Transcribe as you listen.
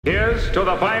Here's to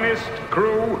the finest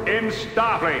crew in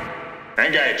Starfleet.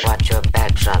 Engage. Watch your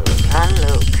back, Jean-Luc.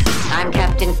 Jean-Luc. I'm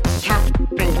Captain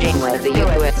Janeway of the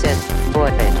USS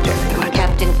Voyager.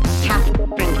 Captain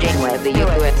Janeway of the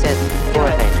USS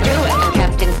Voyager.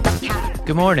 Captain.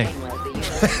 Good morning.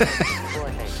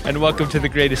 And welcome to The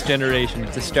Greatest Generation.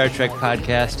 It's a Star Trek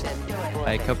podcast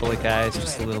by a couple of guys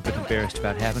just a little bit embarrassed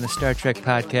about having a Star Trek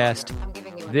podcast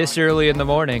this early in the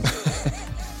morning.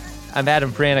 I'm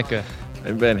Adam Pranica.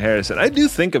 I'm Ben Harrison. I do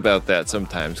think about that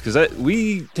sometimes because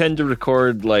we tend to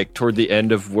record like toward the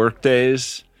end of work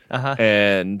days.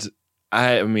 And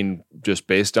I mean, just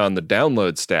based on the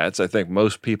download stats, I think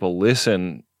most people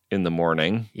listen in the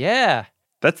morning. Yeah.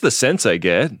 That's the sense I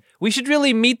get. We should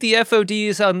really meet the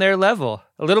FODs on their level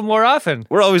a little more often.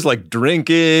 We're always like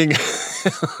drinking,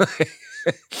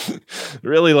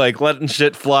 really like letting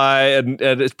shit fly. And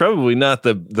it's probably not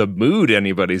the mood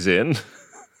anybody's in.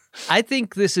 I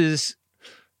think this is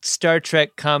Star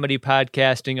Trek comedy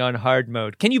podcasting on hard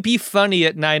mode. Can you be funny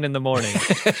at 9 a.m?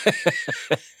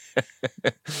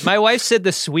 My wife said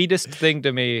the sweetest thing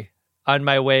to me on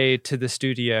my way to the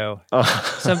studio.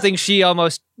 Something she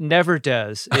almost never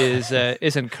does is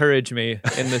encourage me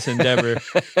in this endeavor.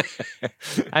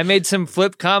 I made some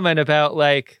flip comment about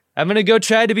like, I'm going to go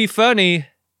try to be funny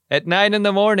at 9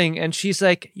 a.m, and she's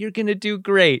like, "You're gonna do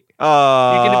great. You're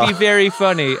gonna be very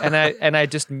funny." And I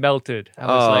just melted. I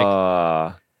was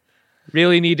like,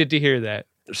 really needed to hear that.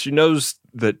 She knows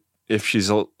that if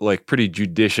she's like pretty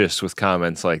judicious with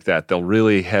comments like that, they'll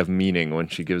really have meaning when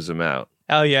she gives them out.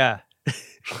 Oh yeah.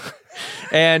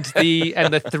 And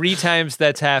the 3 times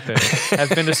that's happened have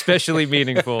been especially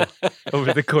meaningful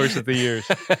over the course of the years.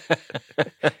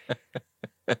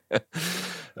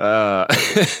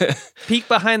 Peek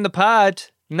behind the pod,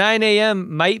 9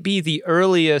 a.m. might be the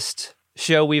earliest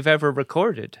show we've ever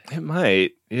recorded. It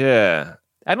might, yeah.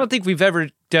 I don't think we've ever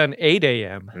done 8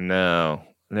 a.m. No.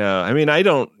 I mean, I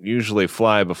don't usually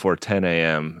fly before 10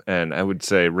 a.m., and I would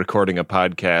say recording a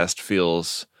podcast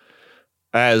feels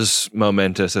as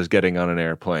momentous as getting on an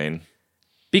airplane.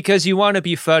 Because you want to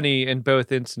be funny in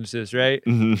both instances, right?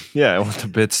 Mm-hmm. Yeah, I want the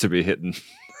bits to be hitting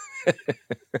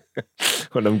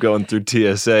when I'm going through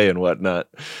TSA and whatnot.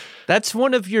 That's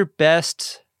one of your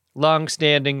best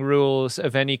long-standing rules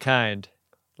of any kind.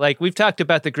 Like, we've talked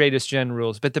about the Greatest Gen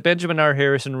rules, but the Benjamin R.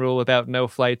 Harrison rule about no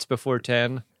flights before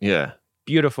 10. Yeah.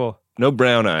 Beautiful. No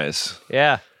brown eyes.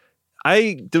 Yeah.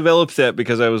 I developed that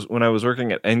because when I was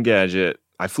working at Engadget,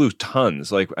 I flew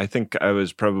tons. Like, I think I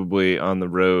was probably on the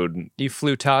road. You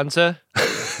flew Tanza?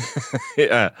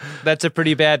 Yeah. That's a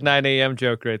pretty bad 9 a.m.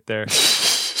 joke right there.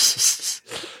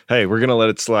 Hey, we're going to let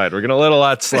it slide. We're going to let a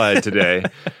lot slide today.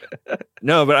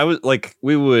 No, but I was like,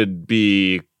 we would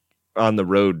be on the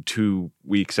road 2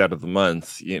 weeks out of the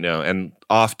month, and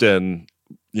often,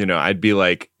 I'd be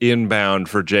like inbound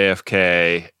for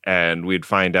JFK and we'd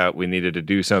find out we needed to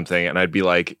do something. And I'd be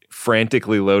like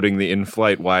frantically loading the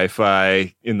in-flight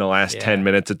Wi-Fi in the last 10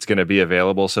 minutes it's going to be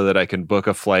available so that I can book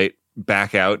a flight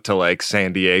back out to like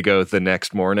San Diego the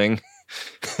next morning.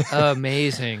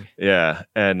 Amazing. Yeah.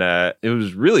 And it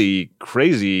was really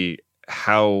crazy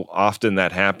how often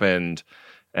that happened.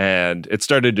 And it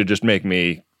started to just make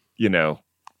me,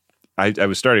 I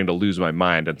was starting to lose my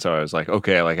mind. And so I was like,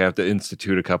 okay, like I have to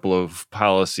institute a couple of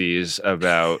policies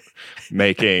about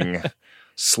making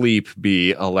sleep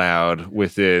be allowed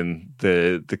within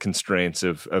the constraints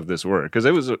of this work. Because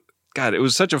it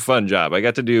was such a fun job. I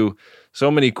got to do so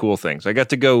many cool things. I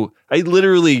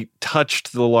literally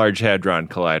touched the Large Hadron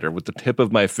Collider with the tip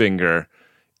of my finger,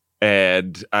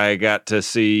 and I got to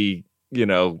see,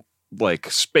 like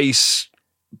space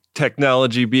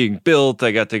technology being built.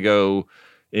 I got to go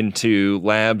into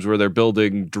labs where they're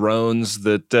building drones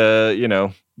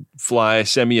that, fly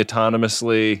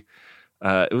semi-autonomously.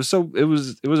 It was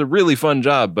a really fun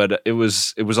job, but it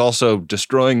was also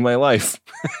destroying my life.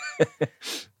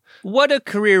 What a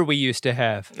career we used to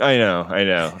have. I know.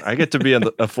 I get to be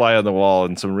a fly on the wall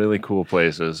in some really cool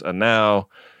places. And now,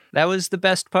 that was the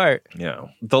best part.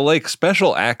 The like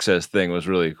special access thing was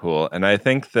really cool. And I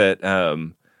think that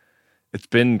it's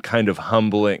been kind of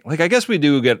humbling. Like, I guess we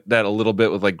do get that a little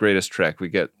bit with like Greatest Trek. We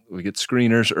get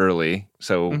screeners early.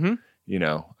 So,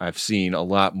 I've seen a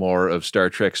lot more of Star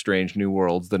Trek Strange New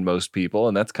Worlds than most people.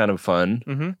 And that's kind of fun.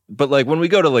 Mm-hmm. But like when we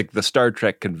go to like the Star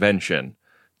Trek convention,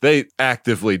 they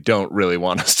actively don't really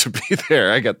want us to be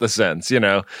there. I get the sense,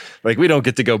 like we don't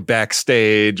get to go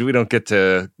backstage. We don't get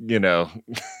to,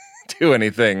 do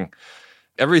anything.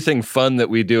 Everything fun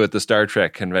that we do at the Star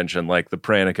Trek convention, like the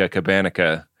Pranica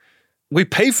Cabanica, we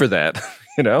pay for that,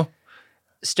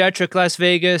 Star Trek Las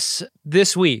Vegas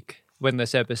this week when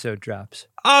this episode drops.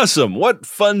 Awesome. What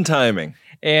fun timing.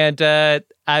 And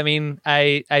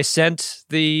I sent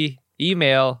the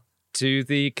email to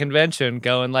the convention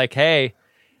going like, hey,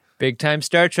 big time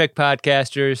Star Trek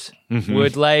podcasters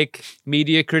would like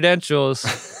media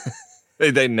credentials.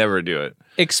 They never do it.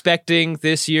 Expecting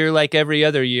this year, like every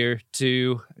other year,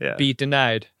 to be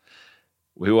denied.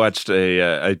 We watched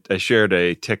I shared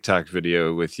a TikTok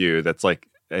video with you that's like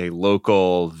a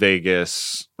local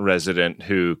Vegas resident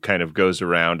who kind of goes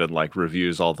around and like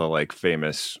reviews all the like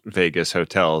famous Vegas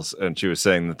hotels. And she was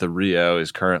saying that the Rio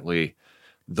is currently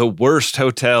the worst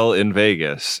hotel in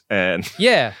Vegas. And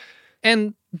yeah.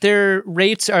 And their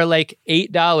rates are like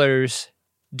 $8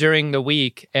 during the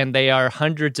week, and they are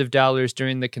hundreds of dollars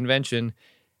during the convention,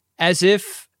 as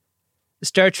if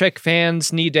Star Trek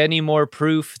fans need any more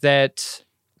proof that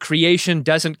creation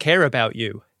doesn't care about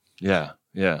you. Yeah.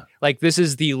 Yeah. Like, this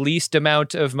is the least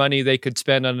amount of money they could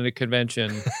spend on a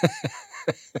convention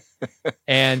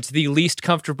and the least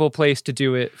comfortable place to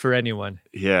do it for anyone.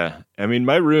 Yeah. I mean,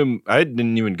 my room, I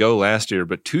didn't even go last year,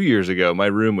 but 2 years ago, my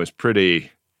room was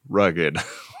pretty rugged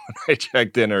when I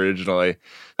checked in originally.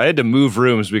 I had to move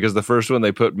rooms because the first one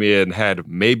they put me in had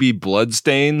maybe blood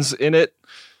stains in it.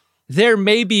 There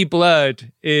may be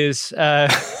blood is... I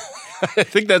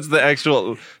think that's the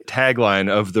actual tagline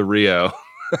of the Rio.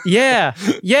 Yeah.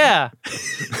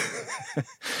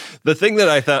 The thing that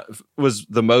I thought was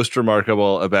the most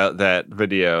remarkable about that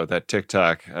video, that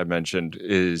TikTok I mentioned,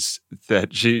 is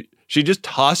that she just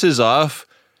tosses off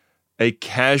a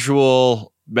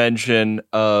casual mention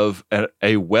of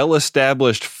a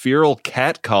well-established feral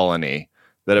cat colony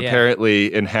that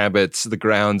apparently inhabits the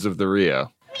grounds of the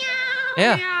Rio.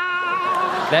 Yeah.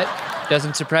 That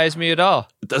doesn't surprise me at all.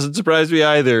 It doesn't surprise me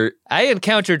either. I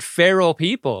encountered feral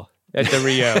people at the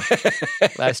Rio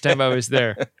last time I was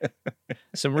there.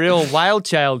 Some real wild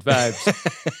child vibes.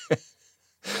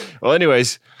 Well,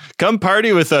 anyways, come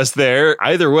party with us there.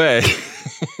 Either way.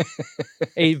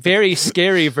 A very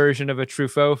scary version of a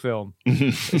Truffaut film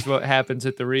is what happens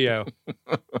at the Rio.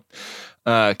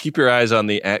 Keep your eyes on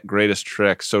the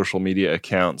 @GreatestTrek social media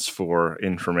accounts for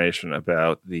information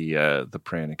about the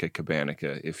Pranica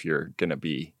Cabanica if you're going to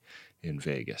be in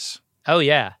Vegas. Oh,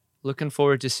 yeah. Looking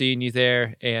forward to seeing you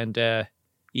there and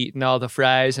eating all the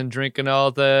fries and drinking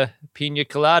all the pina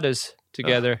coladas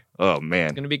together. Oh, man.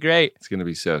 It's going to be great. It's going to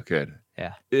be so good.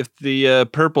 Yeah. If the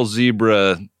Purple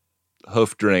Zebra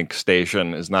hoof drink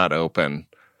station is not open,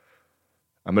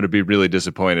 I'm going to be really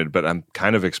disappointed, but I'm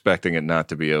kind of expecting it not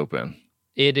to be open.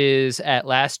 It is, at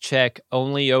last check,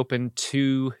 only open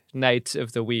 2 nights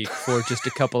of the week for just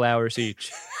a couple hours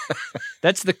each.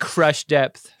 That's the crush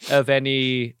depth of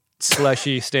any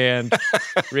slushy stand,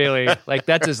 really. Like,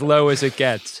 that's as low as it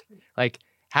gets. Like,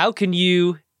 how can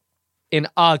you, in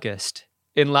August,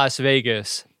 in Las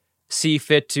Vegas, see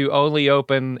fit to only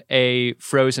open a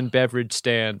frozen beverage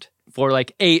stand for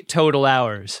like 8 total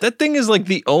hours? That thing is like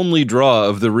the only draw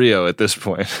of the Rio at this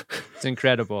point. It's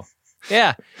incredible.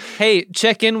 Yeah. Hey,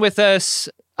 check in with us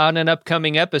on an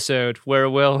upcoming episode where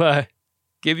we'll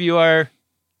give you our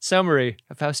summary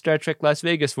of how Star Trek Las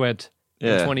Vegas went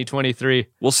in 2023.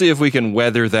 We'll see if we can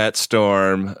weather that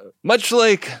storm, much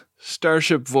like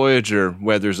Starship Voyager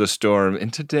weathers a storm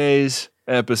in today's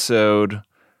episode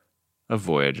of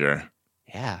Voyager.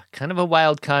 Yeah, kind of a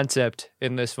wild concept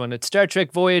in this one. It's Star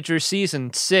Trek Voyager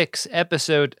Season 6,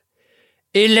 Episode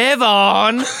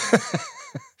 11.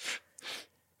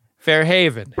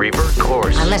 Fairhaven. Revert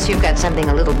course. Unless you've got something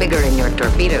a little bigger in your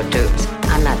torpedo tubes,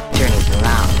 I'm not turning you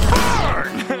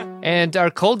around. And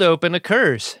our cold open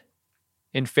occurs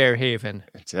in Fairhaven.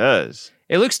 It does.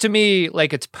 It looks to me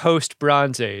like it's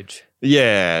post-Bronze Age.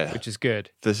 Yeah. Which is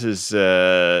good. This is,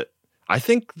 I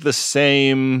think, the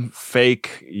same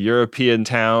fake European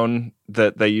town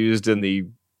that they used in the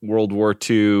World War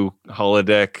II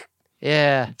holodeck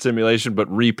simulation,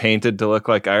 but repainted to look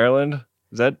like Ireland.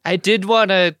 Is that? I did want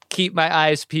to keep my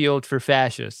eyes peeled for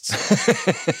fascists.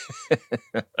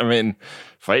 I mean,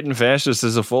 fighting fascists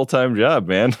is a full-time job,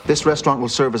 man. This restaurant will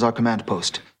serve as our command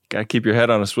post. Gotta keep your head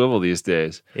on a swivel these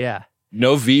days. Yeah.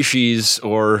 No Vichy's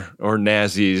or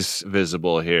Nazis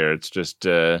visible here. It's just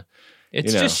just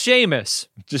Seamus.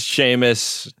 Just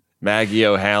Seamus, Maggie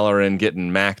O'Halloran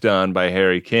getting macked on by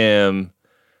Harry Kim.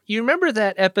 You remember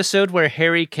that episode where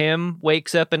Harry Kim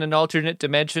wakes up in an alternate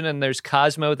dimension and there's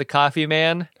Cosmo the coffee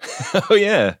man? Oh,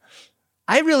 yeah.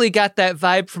 I really got that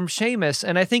vibe from Seamus,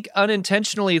 and I think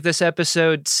unintentionally this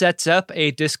episode sets up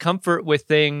a discomfort with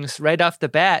things right off the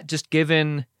bat, just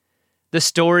given the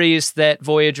stories that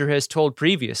Voyager has told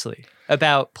previously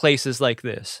about places like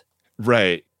this.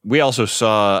 Right. We also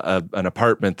saw an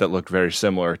apartment that looked very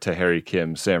similar to Harry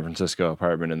Kim's San Francisco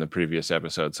apartment in the previous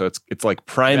episode. So it's like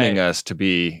priming us to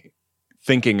be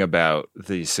thinking about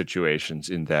these situations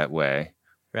in that way.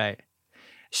 Right.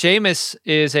 Seamus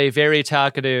is a very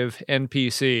talkative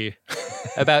NPC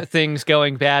about things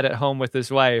going bad at home with his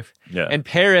wife. Yeah. And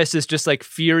Paris is just like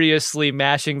furiously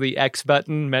mashing the X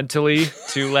button mentally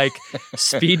to like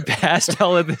speed past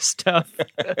all of this stuff.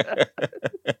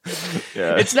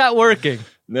 Yeah. It's not working.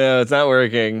 No, it's not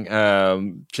working.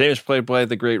 Seamus played by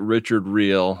the great Richard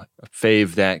Reel,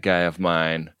 fave that guy of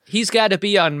mine. He's got to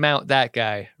be on Mount that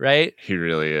guy, right? He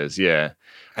really is, yeah.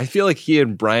 I feel like he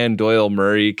and Brian Doyle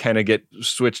Murray kind of get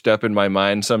switched up in my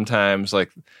mind sometimes.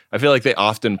 Like, I feel like they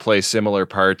often play similar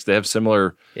parts. They have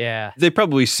similar... Yeah. They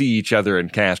probably see each other in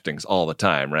castings all the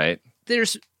time, right?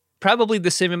 There's probably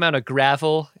the same amount of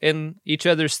gravel in each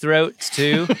other's throats,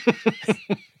 too.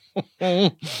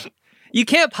 You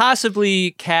can't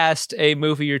possibly cast a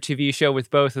movie or TV show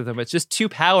with both of them. It's just too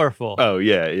powerful. Oh,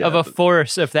 yeah. Of a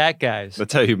force of that guy's.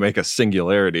 That's how you make a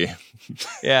singularity.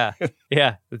 Yeah.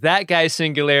 That guy's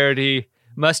singularity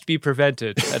must be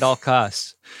prevented at all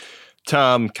costs.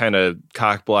 Tom kind of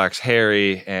cockblocks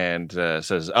Harry and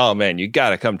says, "Oh, man, you got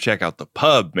to come check out the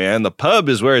pub, man. The pub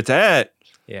is where it's at.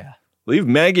 Yeah. Leave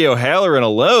Maggie O'Halloran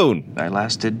alone." I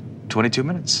lasted 22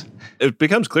 minutes. It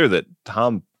becomes clear that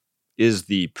Tom is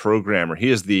the programmer. He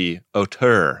is the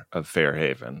auteur of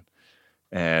Fairhaven.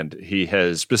 And he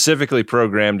has specifically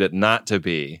programmed it not to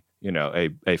be,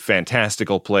 a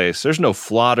fantastical place. There's no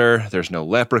Flotter. There's no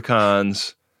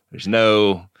leprechauns. There's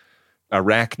no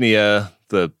Arachnia,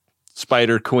 the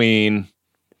Spider Queen.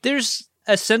 There's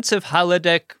a sense of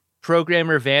holodeck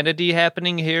programmer vanity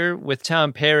happening here with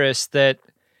Tom Paris that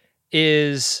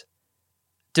is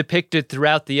depicted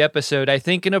throughout the episode, I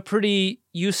think, in a pretty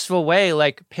useful way.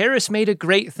 Like, Paris made a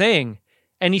great thing,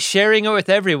 and he's sharing it with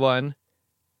everyone.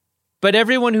 But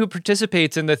everyone who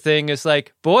participates in the thing is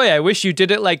like, boy, I wish you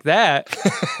did it like that.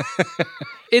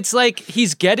 It's like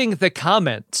he's getting the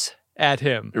comments at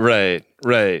him. Right.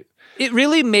 It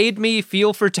really made me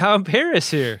feel for Tom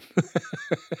Paris here.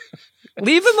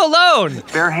 Leave him alone.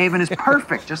 Fairhaven is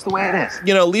perfect, just the way it is.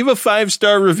 Leave a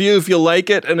 5-star review if you like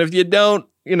it, and if you don't,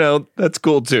 that's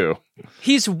cool too.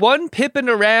 He's one pipping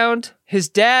around. His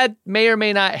dad may or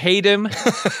may not hate him.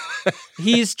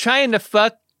 He's trying to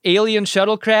fuck alien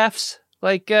shuttlecrafts.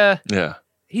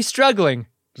 He's struggling.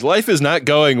 His life is not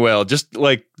going well. Just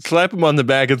slap him on the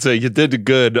back and say, you did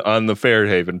good on the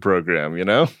Fairhaven program,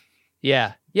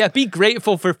 Yeah, be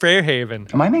grateful for Fairhaven.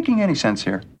 Am I making any sense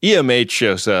here? EMH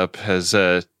shows up, has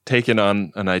taken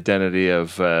on an identity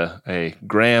of a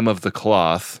gram of the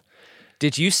cloth.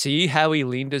 Did you see how he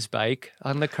leaned his bike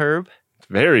on the curb?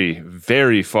 Very,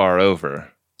 very far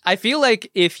over. I feel like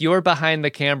if you're behind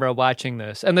the camera watching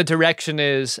this and the direction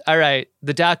is, all right,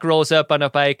 the doc rolls up on a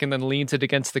bike and then leans it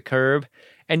against the curb,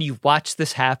 and you watch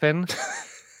this happen,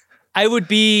 I would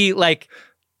be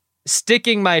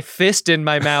sticking my fist in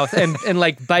my mouth and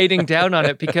biting down on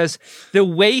it, because the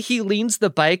way he leans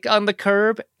the bike on the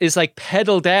curb is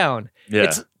pedal down. Yeah.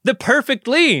 It's the perfect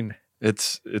lean.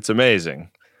 It's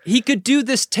amazing. He could do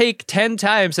this take 10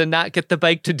 times and not get the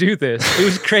bike to do this. It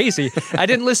was crazy. I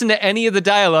didn't listen to any of the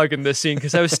dialogue in this scene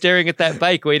because I was staring at that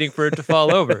bike waiting for it to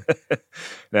fall over.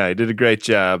 No, he did a great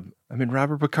job. I mean,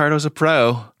 Robert Picardo's a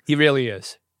pro. He really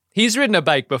is. He's ridden a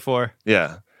bike before.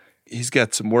 Yeah. He's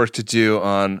got some work to do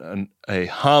on a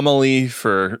homily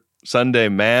for Sunday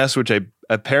Mass, which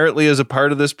apparently is a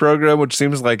part of this program, which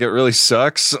seems like it really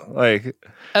sucks.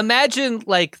 Imagine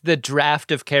the draft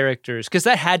of characters, because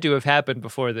that had to have happened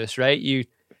before this, right? You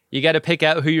got to pick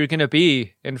out who you're going to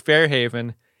be in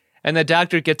Fairhaven, and the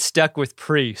doctor gets stuck with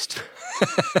priest.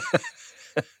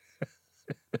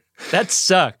 That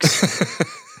sucks.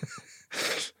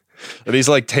 And he's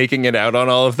taking it out on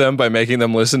all of them by making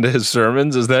them listen to his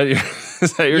sermons. Is that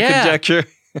your conjecture?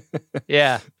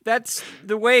 Yeah. That's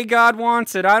the way God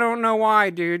wants it. I don't know why,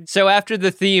 dude. So after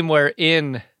the theme, we're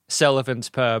in Sullivan's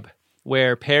Pub,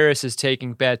 where Paris is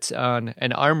taking bets on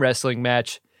an arm wrestling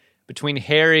match between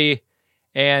Harry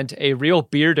and a real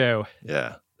beardo.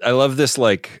 Yeah. I love this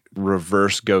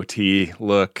reverse goatee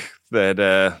look that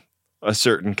a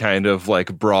certain kind of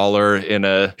brawler in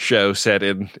a show set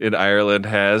in Ireland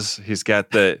has. He's got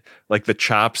the the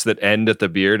chops that end at the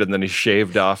beard, and then he's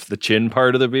shaved off the chin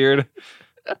part of the beard.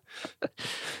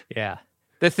 Yeah.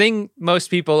 The thing most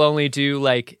people only do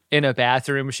in a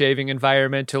bathroom shaving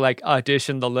environment to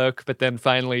audition the look, but then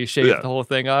finally shave the whole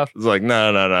thing off. It's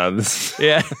no.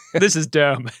 Yeah, this is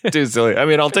dumb. Too silly. I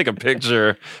mean, I'll take a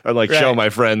picture and show my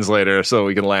friends later so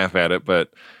we can laugh at it,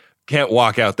 but can't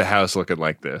walk out the house looking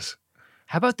like this.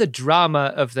 How about the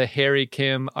drama of the Harry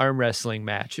Kim arm wrestling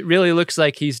match? It really looks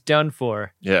like he's done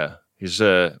for. Yeah. He's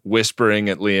whispering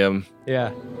at Liam.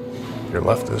 Yeah. Your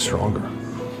left is stronger.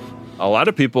 A lot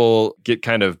of people get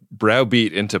kind of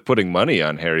browbeat into putting money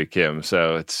on Harry Kim,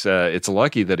 so it's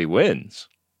lucky that he wins.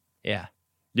 Yeah.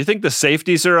 You think the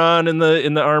safeties are on in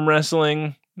the arm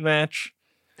wrestling match?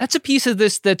 That's a piece of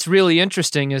this that's really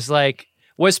interesting is like,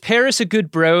 was Paris a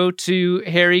good bro to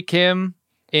Harry Kim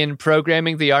in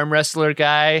programming the arm wrestler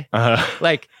guy?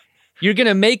 Like, you're going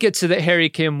to make it so that Harry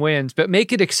Kim wins, but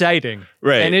make it exciting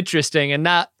and interesting and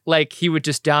not like he would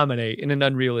just dominate in an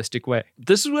unrealistic way.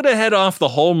 This would have head off the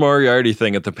whole Moriarty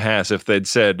thing at the pass if they'd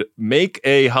said, make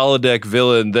a holodeck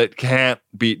villain that can't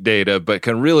beat Data, but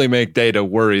can really make Data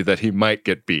worry that he might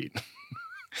get beat.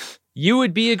 You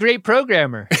would be a great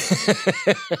programmer.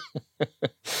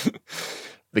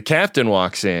 The captain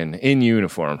walks in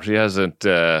uniform. She hasn't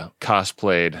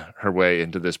cosplayed her way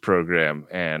into this program,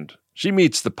 and she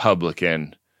meets the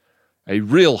publican, a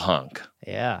real hunk.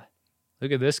 Yeah.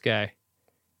 Look at this guy.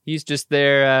 He's just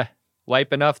there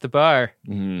wiping off the bar,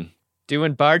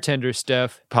 doing bartender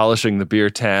stuff. Polishing the beer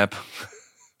tap,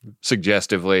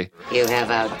 suggestively. You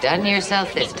have outdone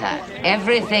yourself this time.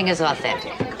 Everything is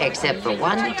authentic, except for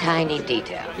one tiny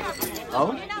detail.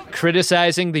 Oh?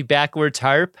 Criticizing the backwards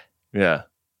harp. Yeah.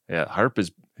 Yeah, harp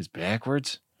is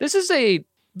backwards. This is a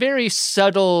very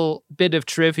subtle bit of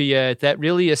trivia that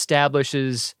really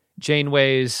establishes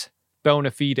Janeway's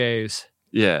bona fides.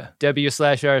 Yeah.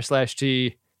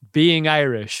 W/R/T being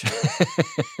Irish.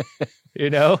 You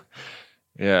know?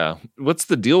 Yeah. What's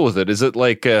the deal with it? Is it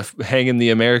like hanging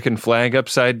the American flag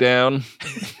upside down?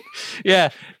 Yeah.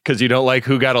 Because you don't like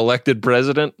who got elected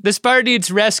president? This bar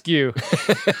needs rescue.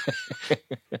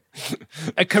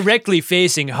 A correctly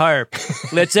facing harp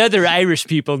lets other Irish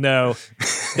people know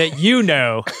that you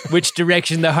know which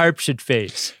direction the harp should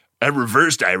face. A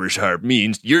reversed Irish harp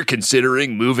means you're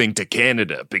considering moving to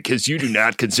Canada because you do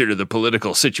not consider the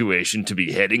political situation to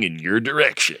be heading in your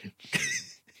direction.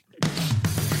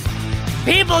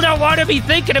 People don't want to be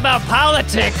thinking about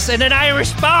politics in an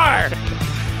Irish bar.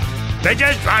 They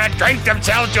just want to drink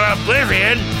themselves to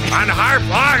oblivion on harp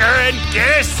lager and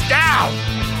get us down.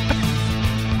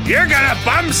 You're gonna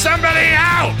bum somebody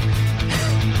out.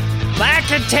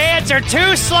 Black and tans are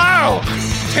too slow.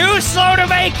 Too slow to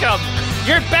make them.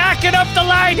 You're backing up the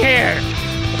line here.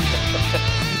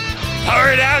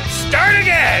 Pour it out, start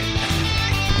again.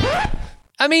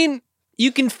 I mean,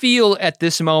 you can feel at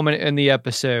this moment in the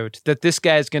episode that this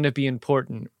guy's going to be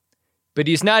important, but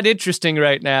he's not interesting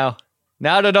right now.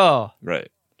 Not at all. Right.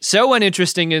 So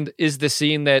uninteresting is the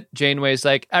scene that Janeway's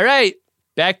like, all right,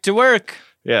 back to work.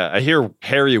 Yeah, I hear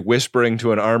Harry whispering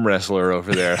to an arm wrestler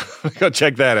over there. Go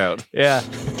check that out. Yeah.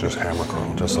 Just hammer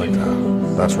crawl, just like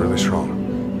that. That's really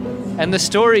strong. And the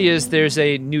story is there's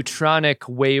a neutronic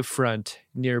wavefront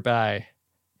nearby,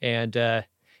 and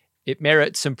it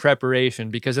merits some preparation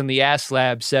because in the Ass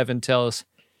Lab, Seven tells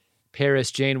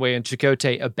Paris, Janeway, and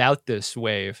Chakotay about this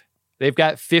wave. They've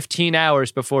got 15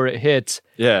 hours before it hits.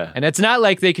 Yeah. And it's not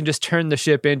like they can just turn the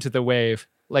ship into the wave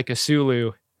like a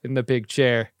Sulu in the big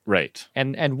chair. Right.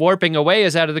 And warping away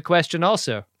is out of the question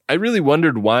also. I really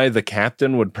wondered why the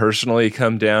captain would personally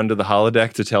come down to the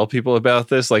holodeck to tell people about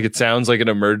this. Like, it sounds like an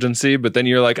emergency, but then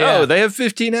you're like, oh, they have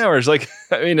 15 hours. Like,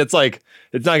 I mean, it's like,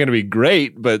 it's not going to be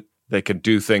great, but they can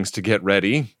do things to get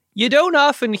ready. You don't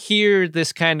often hear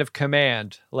this kind of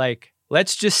command, like,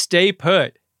 let's just stay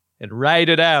put and ride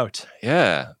it out.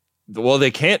 Yeah. Well, they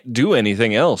can't do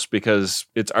anything else because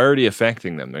it's already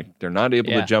affecting them. They're not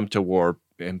able to jump to warp.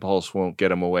 Impulse won't get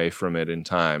them away from it in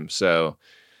time. So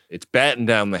it's batten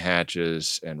down the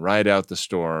hatches and ride out the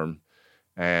storm.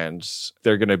 And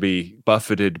they're going to be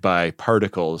buffeted by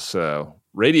particles. So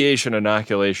radiation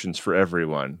inoculations for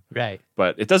everyone. Right.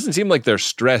 But it doesn't seem like they're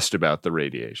stressed about the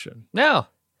radiation. No.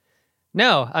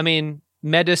 I mean,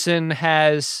 medicine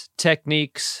has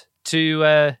techniques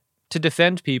to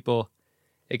defend people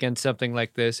against something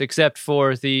like this, except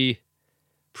for the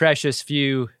precious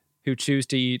few who choose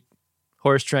to eat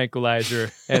horse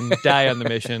tranquilizer and die on the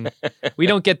mission. We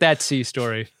don't get that C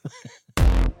story.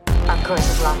 Our course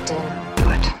is locked in.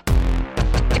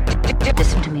 Good.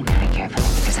 Listen to me very carefully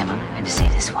because I'm only going to say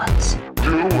this once.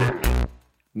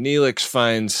 Neelix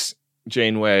finds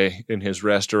Janeway in his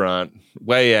restaurant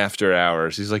way after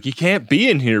hours. He's like, you can't be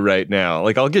in here right now.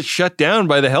 Like, I'll get shut down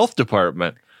by the health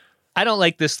department. I don't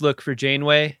like this look for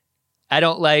Janeway. I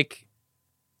don't like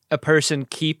a person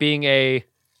keeping a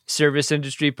service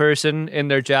industry person in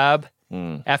their job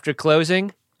after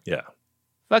closing. Yeah.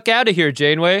 Fuck out of here,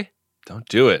 Janeway. Don't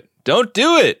do it. Don't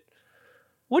do it.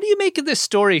 What do you make of this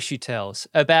story she tells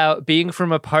about being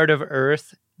from a part of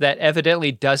Earth that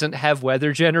evidently doesn't have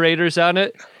weather generators on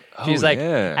it. She's like,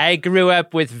 I grew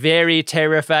up with very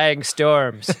terrifying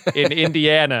storms in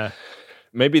Indiana.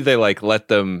 Maybe they like let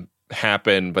them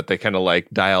happen, but they kind of like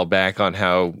dial back on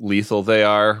how lethal they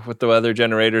are with the weather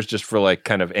generators just for like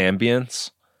kind of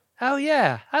ambience. Oh,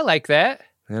 yeah. I like that.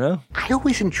 You know? I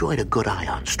always enjoyed a good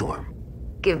ion storm.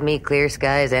 Give me clear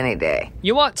skies any day.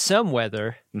 You want some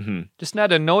weather, just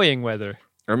not annoying weather.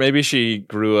 Or maybe she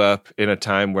grew up in a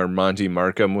time where Monty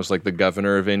Markham was like the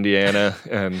governor of Indiana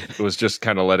and was just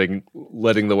kind of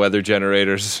letting the weather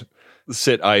generators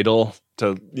sit idle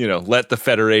to, you know, let the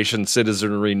Federation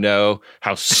citizenry know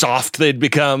how soft they'd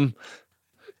become.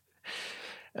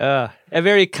 A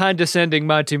very condescending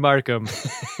Monty Markham.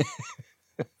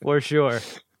 For sure.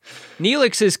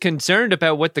 Neelix is concerned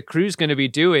about what the crew's going to be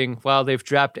doing while they've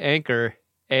dropped anchor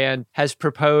and has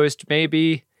proposed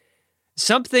maybe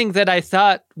something that I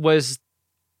thought was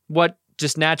what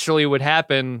just naturally would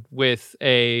happen with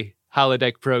a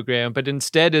holodeck program, but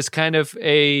instead is kind of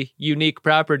a unique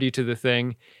property to the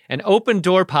thing, an open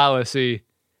door policy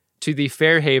to the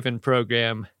Fairhaven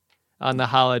program on the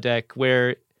holodeck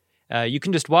where you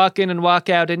can just walk in and walk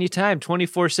out anytime,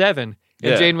 24/7.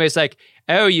 And Janeway's like,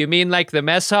 oh, you mean like the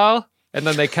mess hall? And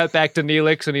then they cut back to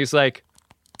Neelix and he's like,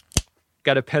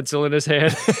 got a pencil in his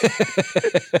hand.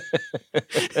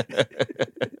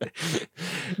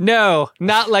 No,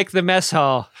 not like the mess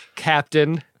hall,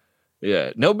 Captain.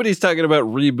 Yeah, nobody's talking about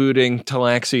rebooting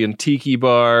Talaxian Tiki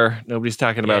Bar. Nobody's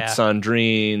talking about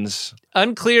Sandrines.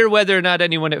 Unclear whether or not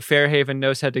anyone at Fairhaven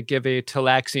knows how to give a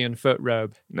Talaxian foot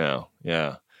rub. No,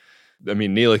 yeah. I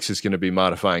mean, Neelix is going to be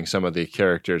modifying some of the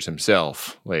characters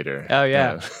himself later. Oh,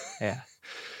 yeah. Yeah.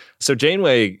 So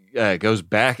Janeway goes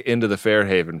back into the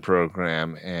Fairhaven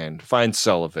program and finds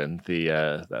Sullivan, the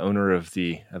owner of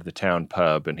the town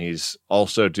pub, and he's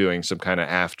also doing some kind of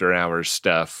after-hours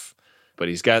stuff. But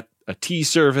he's got a tea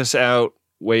service out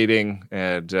waiting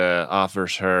and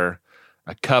offers her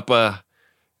a cuppa,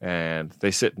 and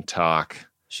they sit and talk.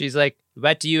 She's like,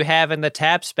 what do you have in the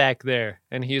taps back there?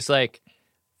 And he's like,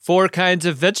 4 kinds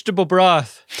of vegetable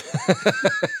broth.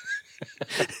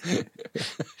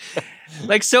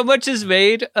 Like, so much is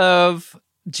made of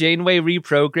Janeway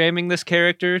reprogramming this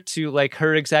character to like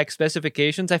her exact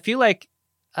specifications. I feel like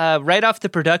right off the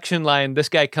production line, this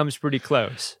guy comes pretty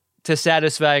close to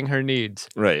satisfying her needs.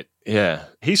 Right. Yeah.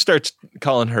 He starts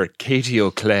calling her Katie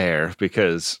O'Clair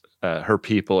because her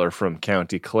people are from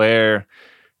County Clare.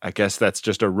 I guess that's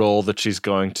just a role that she's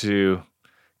going to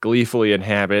gleefully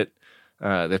inhabit.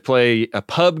 They play a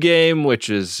pub game, which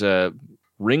is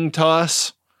ring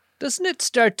toss. Doesn't it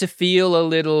start to feel a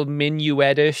little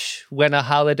minuetish when a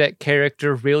holodeck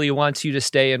character really wants you to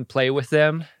stay and play with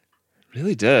them? It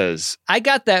really does. I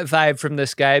got that vibe from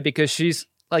this guy because she's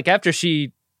like, after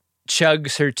she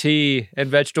chugs her tea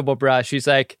and vegetable broth, she's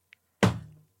like,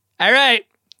 all right,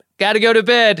 gotta go to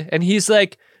bed. And he's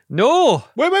like, no.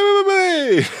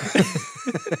 Wait.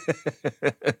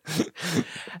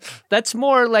 That's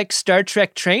more like Star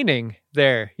Trek training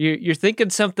there. You're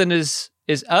thinking something is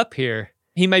up here.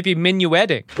 He might be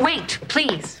minuetting. Wait,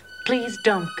 please. Please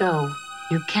don't go.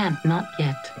 You can't, not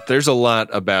yet. There's a lot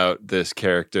about this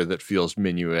character that feels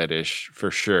minuetish, for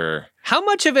sure. How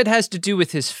much of it has to do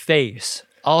with his face,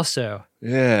 also?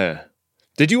 Yeah.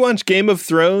 Did you watch Game of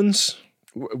Thrones?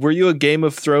 Were you a Game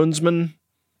of Thronesman?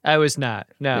 I was not.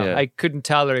 No, Yeah. I couldn't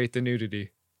tolerate the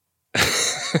nudity.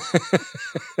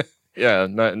 Yeah,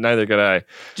 neither could I.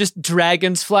 Just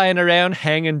dragons flying around,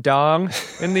 hanging dong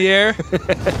in the air.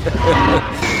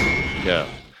 Yeah.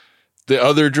 The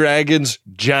other dragons,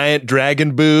 giant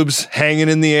dragon boobs hanging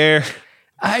in the air.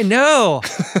 I know.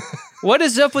 What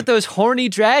is up with those horny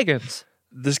dragons?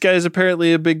 This guy is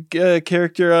apparently a big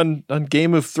character on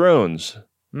Game of Thrones.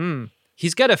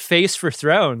 He's got a face for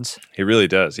thrones. He really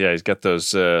does. Yeah, he's got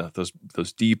those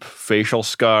deep facial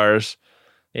scars.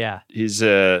 Yeah. He's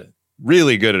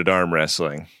really good at arm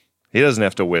wrestling. He doesn't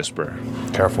have to whisper.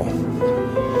 Careful.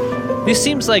 This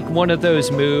seems like one of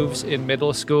those moves in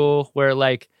middle school where,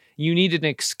 like, you need an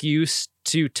excuse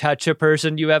to touch a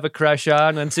person you have a crush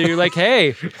on. And so you're like,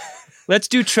 hey, let's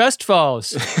do trust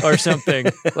falls or something.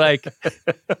 Like,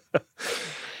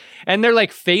 and they're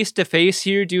like face to face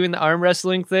here doing the arm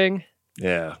wrestling thing.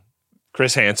 Yeah.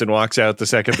 Chris Hansen walks out the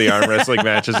second the arm wrestling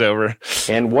match is over.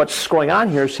 And what's going on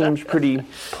here seems pretty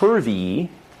pervy,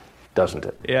 doesn't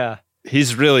it? Yeah.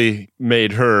 He's really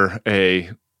made her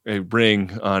a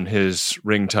ring on his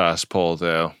ring toss pole,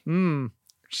 though.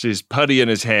 She's putty in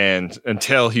his hand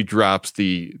until he drops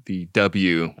the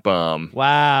W bomb.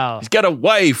 Wow. He's got a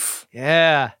wife.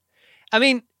 Yeah. I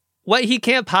mean, what he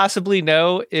can't possibly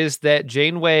know is that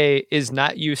Janeway is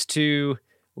not used to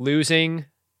losing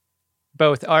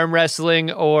both arm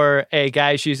wrestling or a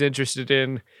guy she's interested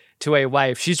in to a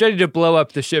wife. She's ready to blow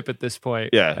up the ship at this point.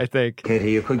 Yeah. I think.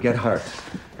 Katie, you could get hurt.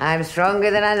 I'm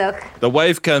stronger than I look. The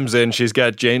wife comes in. She's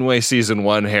got Janeway season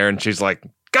 1 hair, and she's like,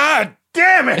 God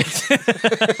damn it!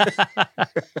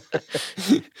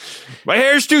 My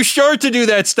hair's too short to do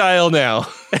that style now.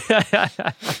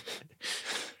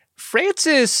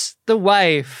 Frances, the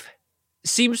wife,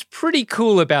 seems pretty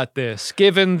cool about this,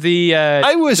 given the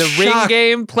ring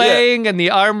game playing and the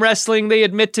arm wrestling they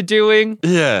admit to doing.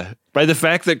 Yeah. By the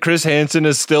fact that Chris Hansen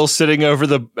is still sitting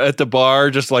over at the bar,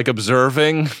 just like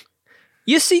observing.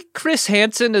 You see Chris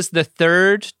Hansen as the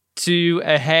third to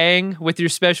a hang with your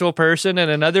special person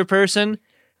and another person.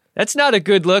 That's not a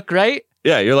good look, right?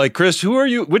 Yeah, you're like, Chris, who are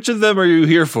you? Which of them are you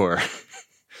here for?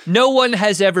 No one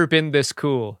has ever been this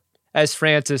cool as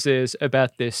Frances is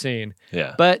about this scene.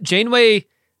 Yeah. But Janeway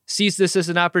sees this as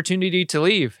an opportunity to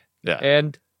leave. Yeah.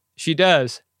 And she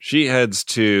does. She heads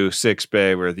to 6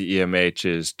 Bay where the EMH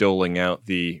is doling out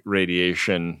the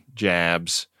radiation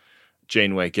jabs.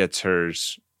 Janeway gets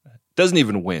hers. Doesn't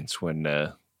even wince when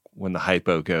the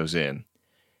hypo goes in.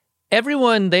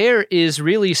 Everyone there is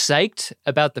really psyched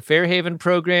about the Fairhaven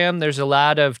program. There's a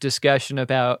lot of discussion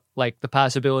about like the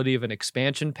possibility of an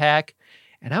expansion pack.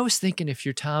 And I was thinking, if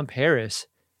you're Tom Paris,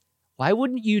 why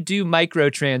wouldn't you do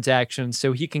microtransactions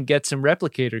so he can get some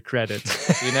replicator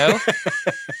credits, you know?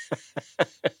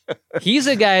 He's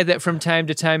a guy that from time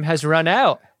to time has run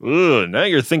out. Ooh, now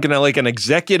you're thinking of like an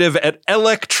executive at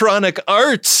Electronic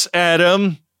Arts,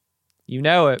 Adam. You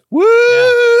know it. Woo!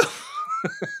 Yeah.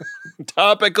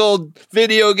 Topical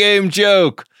video game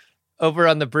joke. Over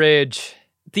on the bridge,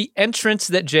 the entrance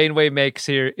that Janeway makes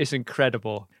here is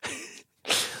incredible.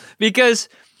 Because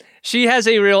she has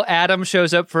a real Adam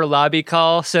shows up for a lobby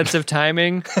call sense of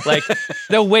timing. Like,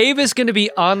 the wave is going to be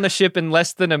on the ship in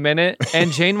less than a minute,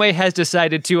 and Janeway has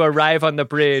decided to arrive on the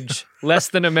bridge less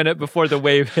than a minute before the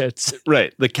wave hits.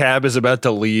 Right. The cab is about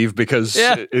to leave because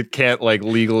it can't, like,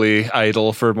 legally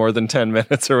idle for more than 10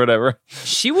 minutes or whatever.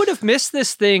 She would have missed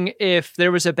this thing if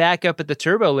there was a backup at the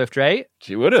turbo lift, right?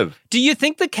 She would have. Do you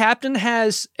think the captain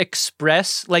has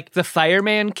express, like, the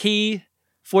fireman key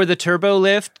for the turbo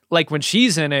lift? Like, when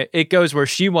she's in it, it goes where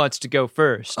she wants to go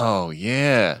first. Oh,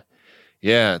 yeah.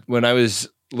 Yeah. When I was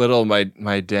little, my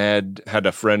dad had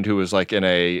a friend who was like in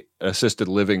a assisted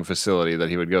living facility that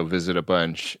he would go visit a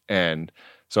bunch. And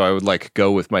so I would like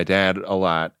go with my dad a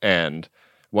lot. And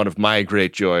one of my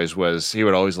great joys was he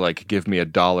would always like give me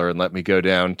 $1 and let me go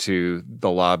down to the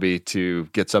lobby to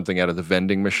get something out of the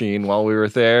vending machine while we were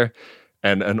there.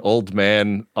 And an old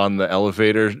man on the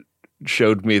elevator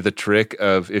showed me the trick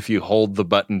of if you hold the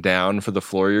button down for the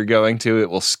floor you're going to,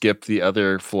 it will skip the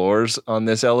other floors on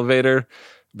this elevator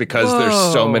because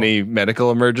there's so many medical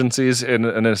emergencies in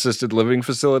an assisted living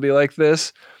facility like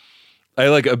this. I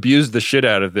like abused the shit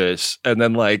out of this. And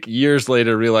then like years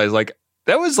later realized like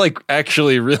that was like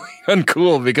actually really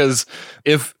uncool because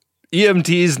if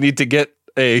EMTs need to get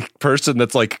a person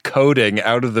that's like coding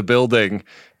out of the building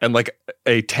and like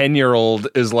a 10-year-old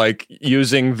is like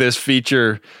using this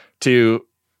feature to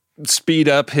speed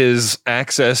up his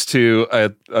access to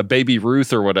a baby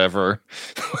Ruth or whatever.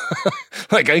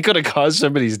 Like, I could have caused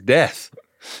somebody's death.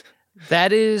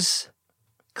 That is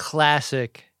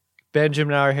classic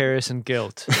Benjamin R. Harrison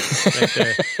guilt right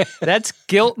there. That's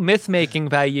guilt myth-making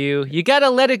by you. You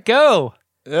gotta let it go.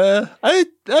 I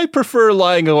prefer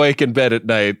lying awake in bed at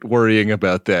night worrying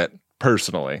about that,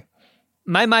 personally.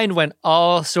 My mind went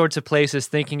all sorts of places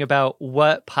thinking about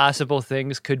what possible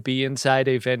things could be inside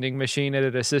a vending machine at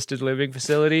an assisted living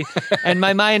facility. And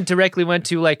my mind directly went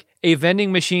to like a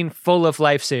vending machine full of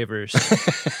lifesavers.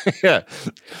 Yeah.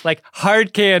 Like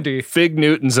hard candy. Fig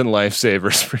Newtons and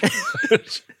lifesavers.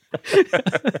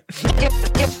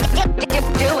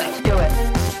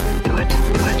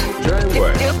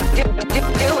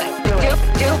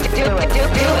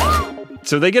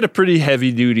 So they get a pretty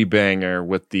heavy-duty banger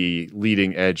with the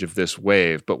leading edge of this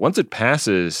wave, but once it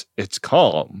passes, it's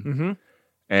calm. Mm-hmm.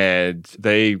 And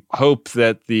they hope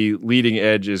that the leading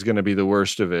edge is going to be the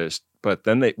worst of it. But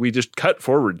then we just cut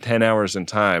forward 10 hours in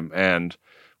time, and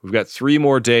we've got 3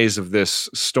 more days of this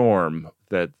storm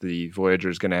that the Voyager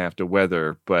is going to have to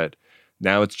weather. But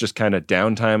now it's just kind of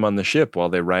downtime on the ship while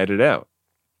they ride it out.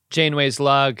 Janeway's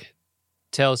log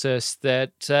tells us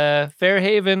that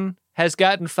Fairhaven has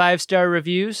gotten 5-star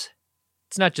reviews.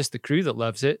 It's not just the crew that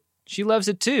loves it. She loves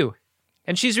it too.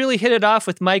 And she's really hit it off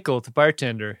with Michael, the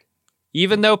bartender,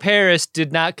 even though Paris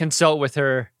did not consult with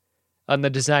her on the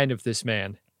design of this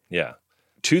man. Yeah.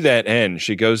 To that end,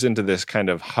 she goes into this kind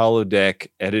of holodeck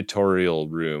editorial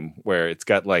room where it's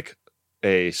got like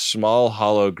a small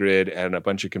holo grid and a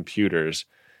bunch of computers.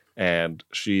 And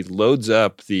she loads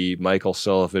up the Michael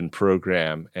Sullivan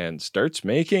program and starts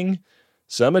making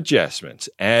some adjustments,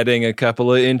 adding a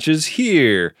couple of inches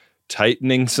here,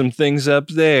 tightening some things up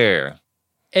there.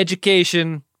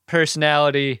 Education,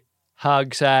 personality,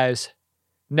 hog size,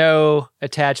 no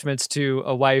attachments to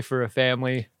a wife or a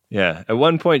family. Yeah. At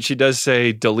one point, she does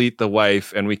say, delete the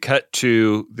wife, and we cut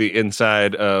to the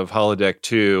inside of Holodeck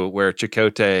 2, where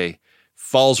Chakotay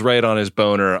falls right on his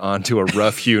boner onto a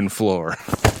rough-hewn floor.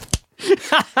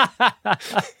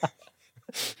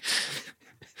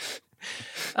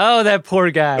 Oh, that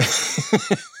poor guy.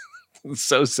 It's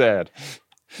so sad.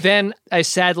 Then I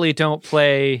sadly don't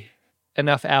play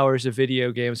enough hours of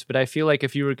video games, but I feel like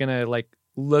if you were going to like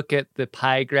look at the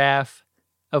pie graph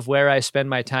of where I spend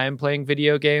my time playing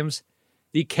video games,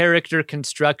 the character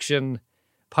construction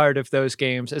part of those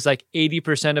games is like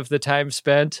 80% of the time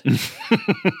spent.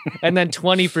 And then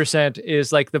 20%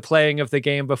 is like the playing of the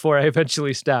game before I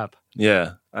eventually stop.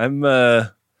 Yeah. I'm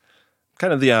kind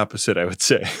of the opposite, I would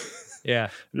say. Yeah.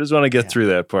 I just want to get through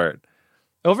that part.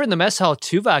 Over in the mess hall,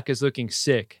 Tuvok is looking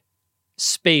sick.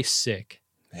 Space sick.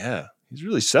 Yeah. He's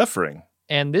really suffering.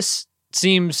 And this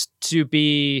seems to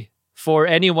be, for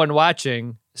anyone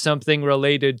watching, something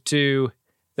related to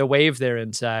the wave they're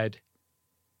inside.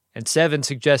 And Seven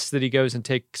suggests that he goes and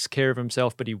takes care of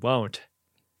himself, but he won't.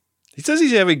 He says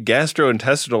he's having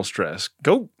gastrointestinal stress.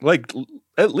 Go, like,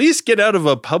 at least get out of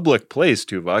a public place,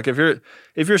 Tuvok.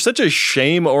 If you're such a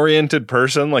shame-oriented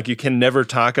person, like you can never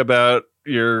talk about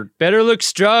your... Better look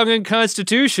strong in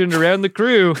Constitution around the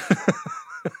crew.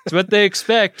 It's what they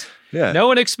expect. Yeah. No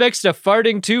one expects a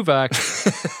farting Tuvok.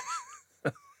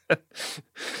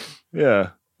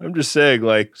 Yeah. I'm just saying,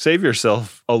 like, save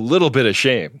yourself a little bit of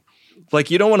shame. Like,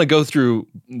 you don't want to go through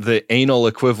the anal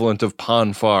equivalent of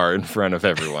pon farr in front of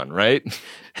everyone, right?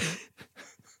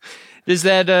 Does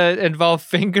that involve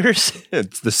fingers?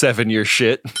 It's the 7-year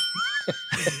shit.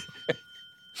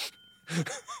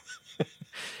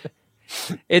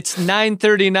 It's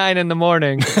 9:39 in the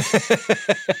morning,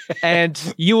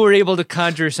 and you were able to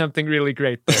conjure something really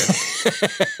great there.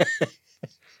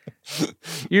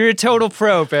 You're a total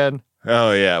pro, Ben.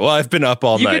 Oh, yeah. Well, I've been up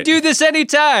all night. You can do this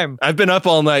anytime. I've been up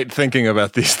all night thinking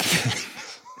about these things.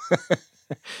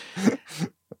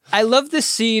 I love the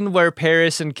scene where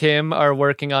Paris and Kim are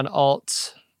working on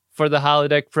alts for the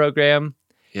holodeck program.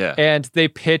 Yeah. And they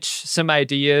pitch some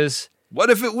ideas.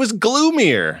 What if it was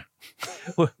gloomier?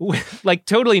 Like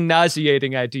totally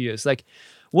nauseating ideas. Like,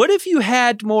 what if you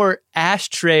had more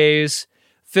ashtrays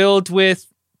filled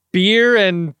with beer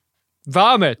and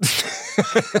vomit?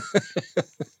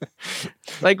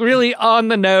 Like really on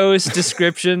the nose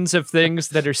descriptions of things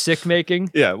that are sick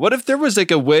making. Yeah. What if there was like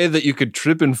a way that you could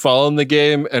trip and fall in the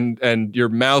game and your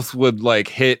mouth would like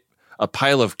hit a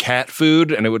pile of cat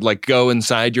food and it would like go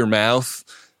inside your mouth?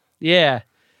 Yeah.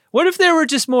 What if there were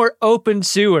just more open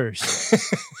sewers?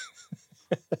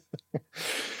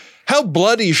 How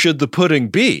bloody should the pudding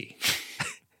be?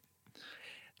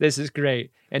 This is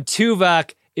great. And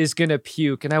Tuvok is going to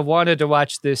puke. And I wanted to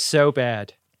watch this so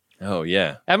bad. Oh,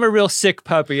 yeah. I'm a real sick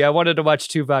puppy. I wanted to watch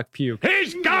Tuvok puke.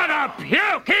 He's gonna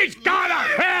puke! He's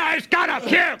gonna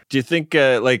puke! Do you think,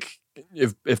 like,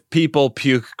 if people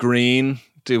puke green,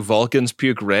 do Vulcans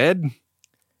puke red?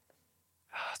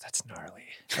 Oh, that's gnarly.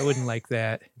 I wouldn't like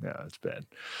that. No, it's bad.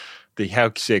 The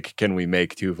how sick can we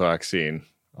make Tuvok scene?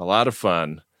 A lot of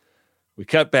fun. We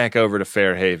cut back over to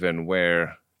Fairhaven,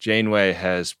 where Janeway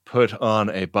has put on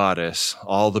a bodice,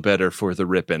 all the better for the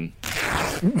rippin'.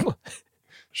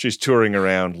 She's touring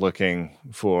around looking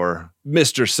for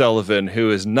Mr. Sullivan, who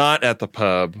is not at the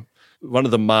pub. One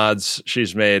of the mods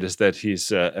she's made is that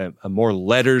he's a more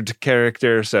lettered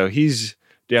character, so he's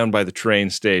down by the train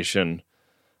station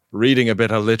reading a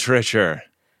bit of literature.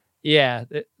 Yeah,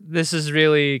 this is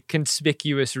really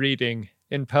conspicuous reading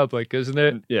in public, isn't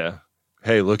it? Yeah.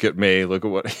 Hey, look at me. Look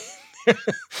at what...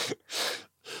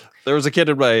 There was a kid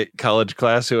in my college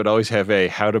class who would always have a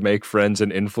How to Make Friends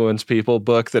and Influence People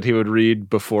book that he would read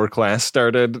before class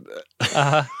started.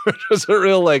 Which was a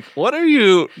real, like, what are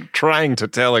you trying to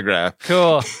telegraph?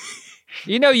 Cool.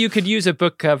 You know, you could use a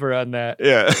book cover on that.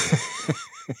 Yeah.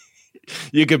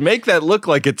 You could make that look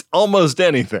like it's almost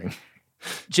anything.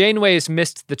 Janeway's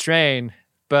missed the train,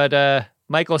 but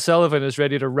Michael Sullivan is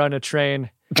ready to run a train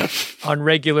on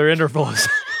regular intervals.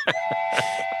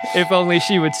 If only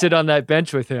she would sit on that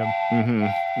bench with him. Mm-hmm.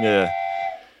 Yeah.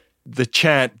 The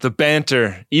chat, the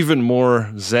banter, even more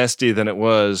zesty than it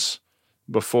was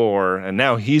before. And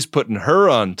now he's putting her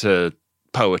onto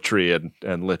poetry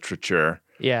and literature.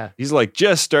 Yeah. He's like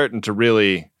just starting to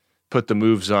really put the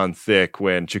moves on thick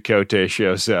when Chakotay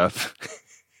shows up.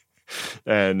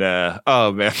 And,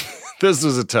 oh man, This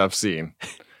was a tough scene.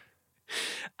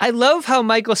 I love how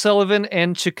Michael Sullivan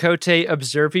and Chakotay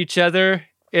observe each other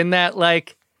in that,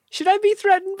 like, should I be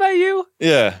threatened by you?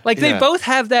 Yeah. Like, they both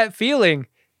have that feeling.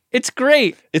 It's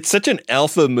great. It's such an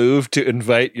alpha move to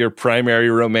invite your primary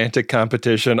romantic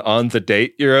competition on the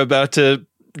date you're about to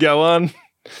go on.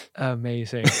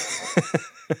 Amazing.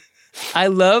 I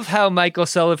love how Michael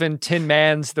Sullivan Tin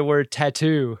Mans the word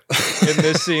tattoo in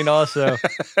this scene also.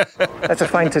 That's a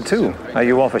fine tattoo. Are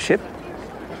you off a ship?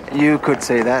 You could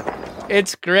say that.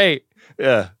 It's great.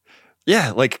 Yeah.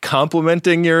 Yeah, like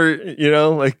complimenting your,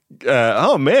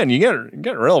 oh man, you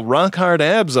got real rock hard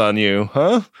abs on you,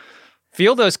 huh?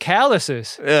 Feel those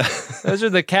calluses. Yeah. Those are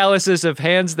the calluses of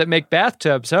hands that make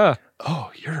bathtubs, huh?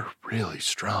 Oh, you're really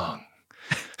strong.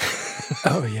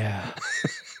 Oh, yeah.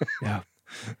 Yeah.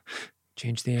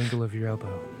 Change the angle of your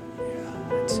elbow. Yeah,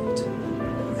 that's it.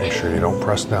 Make sure you don't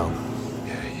press down.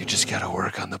 Yeah, you just got to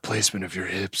work on the placement of your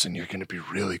hips and you're going to be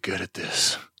really good at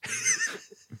this.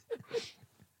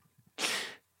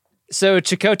 So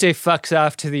Chakotay fucks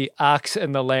off to the Ox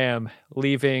and the Lamb,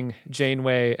 leaving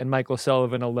Janeway and Michael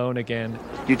Sullivan alone again.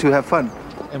 You two have fun.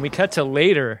 And we cut to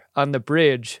later on the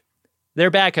bridge.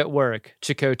 They're back at work,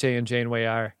 Chakotay and Janeway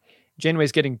are.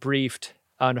 Janeway's getting briefed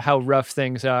on how rough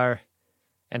things are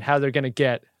and how they're going to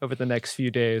get over the next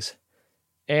few days.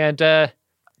 And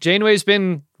Janeway's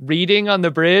been reading on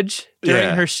the bridge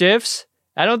during her shifts.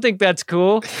 I don't think that's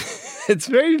cool. It's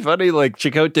very funny. Like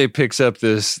Chakotay picks up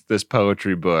this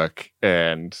poetry book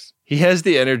and he has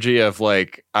the energy of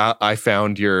like, I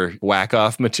found your whack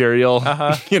off material,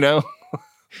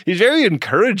 He's very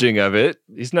encouraging of it.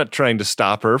 He's not trying to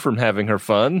stop her from having her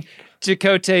fun.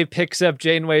 Chakotay picks up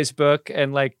Janeway's book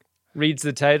and like reads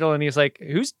the title and he's like,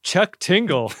 who's Chuck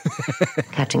Tingle?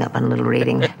 Catching up on a little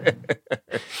reading.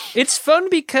 It's fun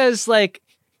because like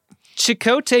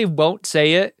Chakotay won't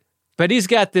say it, but he's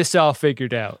got this all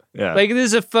figured out. Yeah. Like, this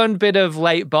is a fun bit of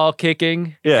light ball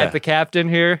kicking at the captain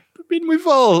here. I mean, we've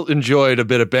all enjoyed a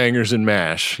bit of bangers and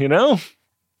mash,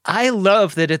 I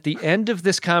love that at the end of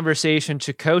this conversation,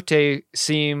 Chakotay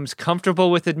seems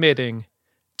comfortable with admitting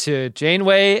to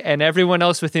Janeway and everyone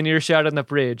else within earshot on the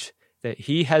bridge that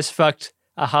he has fucked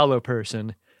a hollow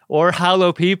person or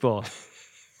hollow people.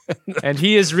 And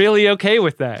he is really okay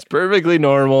with that. It's perfectly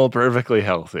normal, perfectly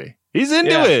healthy. He's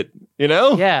into it,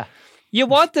 Yeah. You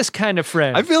want this kind of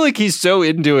friend. I feel like he's so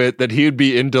into it that he would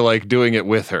be into like doing it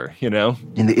with her, In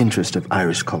the interest of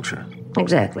Irish culture.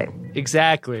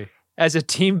 Exactly. As a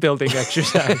team building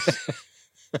exercise.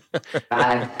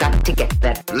 I've got to get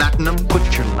that Latinum? Put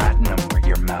your Latinum where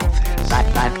your mouth is.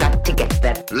 I've got to get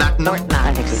that Latinum?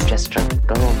 I think we've just struck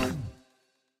gold.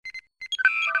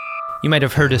 You might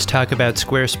have heard us talk about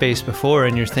Squarespace before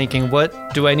and you're thinking,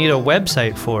 what do I need a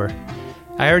website for?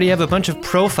 I already have a bunch of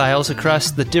profiles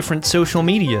across the different social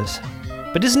medias.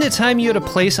 But isn't it time you had a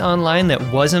place online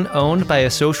that wasn't owned by a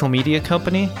social media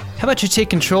company? How about you take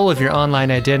control of your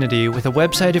online identity with a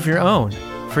website of your own?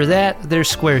 For that, there's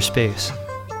Squarespace.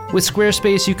 With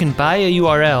Squarespace, you can buy a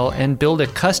URL and build a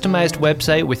customized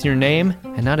website with your name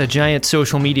and not a giant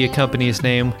social media company's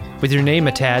name with your name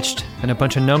attached and a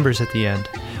bunch of numbers at the end.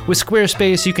 With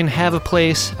Squarespace, you can have a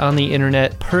place on the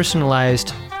internet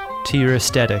personalized to your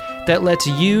aesthetic that lets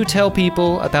you tell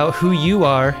people about who you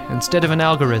are instead of an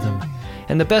algorithm.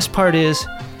 And the best part is,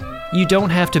 you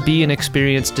don't have to be an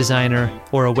experienced designer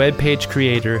or a web page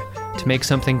creator to make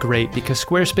something great because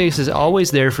Squarespace is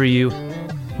always there for you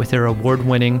with their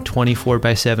award-winning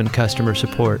 24/7 customer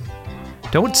support.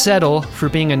 Don't settle for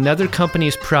being another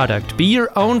company's product. Be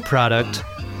your own product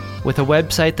with a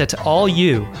website that's all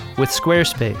you with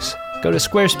Squarespace. Go to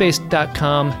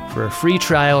squarespace.com for a free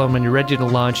trial, and when you're ready to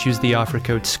launch, use the offer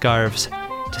code SCARVES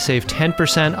to save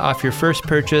 10% off your first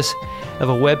purchase of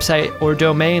a website or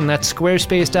domain. That's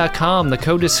squarespace.com. The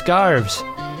code is SCARVES.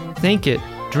 Think it,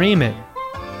 dream it,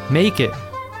 make it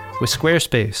with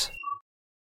Squarespace.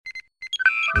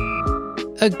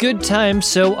 A good time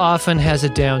so often has a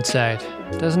downside,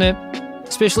 doesn't it?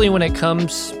 Especially when it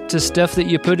comes to stuff that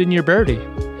you put in your birdie.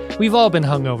 We've all been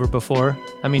hungover before.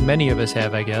 I mean, many of us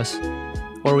have, I guess.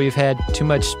 Or we've had too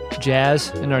much jazz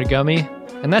in our gummy.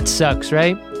 And that sucks,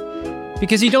 right?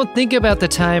 Because you don't think about the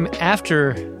time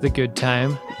after the good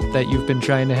time that you've been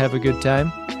trying to have a good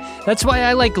time. That's why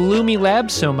I like Lumi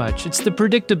Labs so much. It's the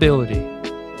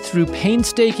predictability. Through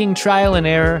painstaking trial and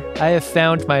error, I have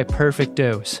found my perfect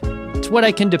dose. It's what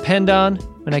I can depend on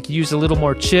when I could use a little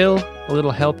more chill, a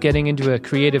little help getting into a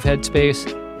creative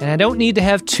headspace, and I don't need to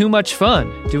have too much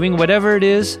fun doing whatever it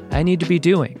is I need to be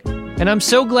doing. And I'm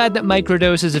so glad that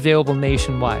Microdose is available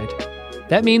nationwide.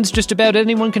 That means just about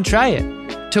anyone can try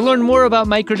it. To learn more about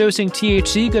microdosing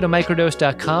THC, go to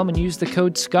microdose.com and use the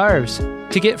code SCARVES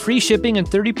to get free shipping and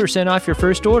 30% off your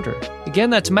first order. Again,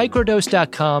 that's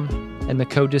microdose.com and the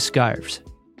code is SCARVES.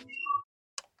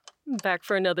 Back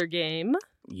for another game.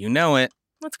 You know it.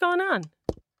 What's going on?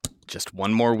 Just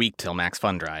one more week till Max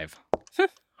Fun Drive.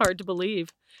 Hard to believe.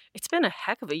 It's been a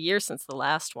heck of a year since the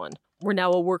last one. We're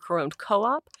now a worker-owned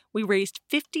co-op. We raised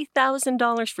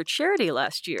 $50,000 for charity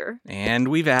last year. And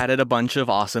we've added a bunch of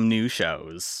awesome new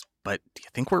shows. But do you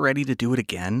think we're ready to do it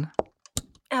again?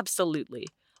 Absolutely.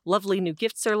 Lovely new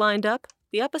gifts are lined up.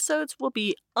 The episodes will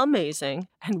be amazing.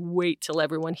 And wait till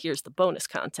everyone hears the bonus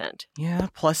content. Yeah,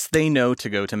 plus they know to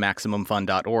go to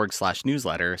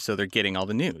MaximumFun.org/newsletter, so they're getting all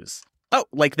the news. Oh,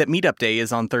 like that meetup day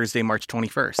is on Thursday, March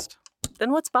 21st.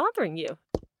 Then what's bothering you?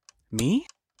 Me?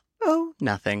 Oh,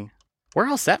 nothing. We're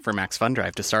all set for Max Fun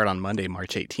Drive to start on Monday,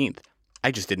 March 18th. I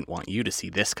just didn't want you to see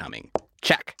this coming.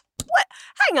 Check. What?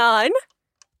 Hang on.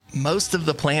 Most of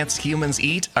the plants humans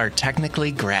eat are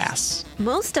technically grass.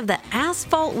 Most of the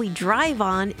asphalt we drive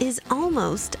on is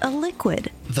almost a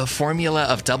liquid. The formula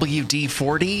of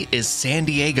WD-40 is San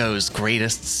Diego's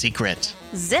greatest secret.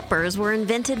 Zippers were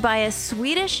invented by a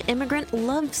Swedish immigrant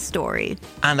love story.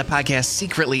 On the podcast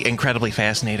Secretly Incredibly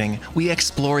Fascinating, we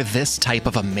explore this type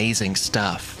of amazing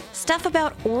stuff. Stuff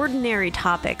about ordinary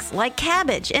topics like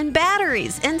cabbage and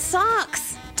batteries and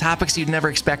socks. Topics you'd never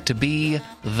expect to be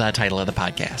the title of the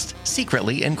podcast.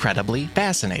 Secretly Incredibly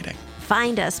Fascinating.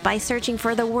 Find us by searching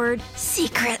for the word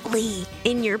secretly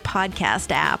in your podcast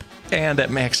app. And at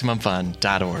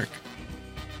MaximumFun.org.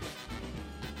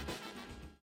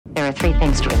 There are 3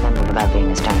 things to remember about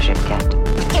being a starship captain.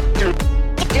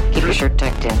 Keep your shirt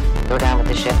tucked in, go down with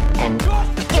the ship, and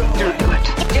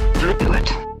do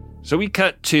it. So we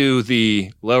cut to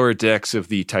the lower decks of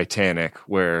the Titanic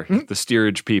where the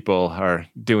steerage people are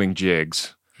doing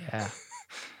jigs. Yeah.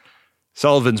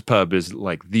 Sullivan's Pub is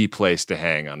like the place to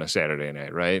hang on a Saturday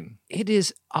night, right? It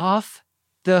is off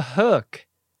the hook.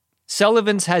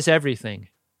 Sullivan's has everything.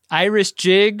 Irish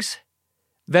jigs,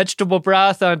 vegetable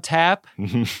broth on tap,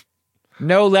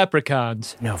 no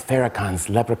leprechauns. No Farrakhan's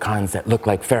leprechauns that look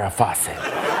like Farrah Fawcett.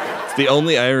 It's the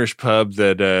only Irish pub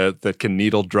that can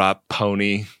needle drop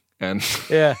pony and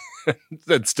yeah,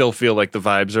 that still feel like the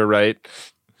vibes are right.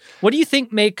 What do you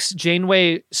think makes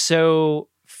Janeway so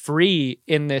free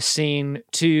in this scene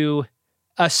to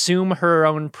assume her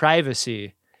own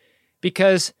privacy?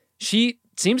 Because she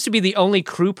seems to be the only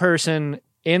crew person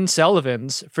in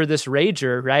Sullivan's for this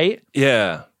Rager, right?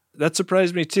 Yeah, that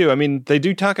surprised me too. I mean, they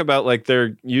do talk about like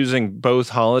they're using both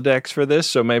holodecks for this,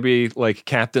 so maybe like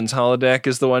Captain's holodeck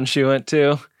is the one she went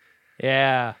to.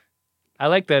 Yeah, I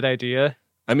like that idea.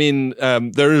 I mean,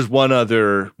 there is one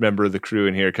other member of the crew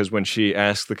in here because when she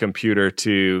asked the computer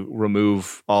to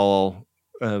remove all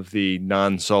of the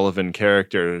non-Sullivan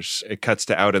characters, it cuts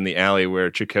to out in the alley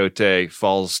where Chakotay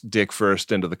falls dick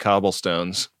first into the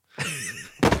cobblestones.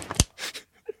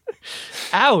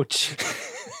 Ouch.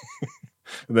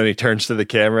 And then he turns to the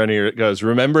camera and he goes,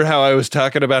 "Remember how I was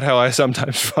talking about how I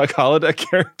sometimes fuck holodeck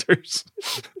characters?"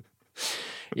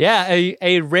 Yeah,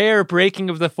 a rare breaking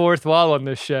of the fourth wall on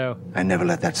this show. I never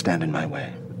let that stand in my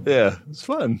way. Yeah, it's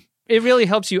fun. It really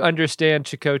helps you understand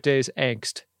Chakotay's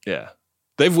angst. Yeah.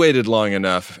 They've waited long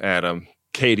enough, Adam.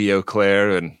 Katie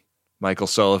O'Clair and Michael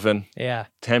Sullivan. Yeah.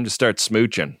 Time to start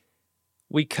smooching.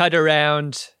 We cut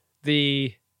around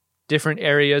the different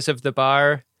areas of the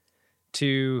bar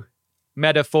to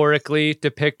metaphorically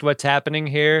depict what's happening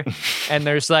here. And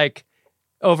there's like,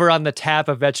 over on the tap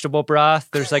of vegetable broth,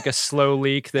 there's like a slow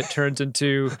leak that turns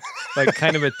into like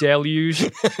kind of a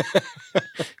deluge.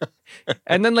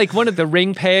 And then like one of the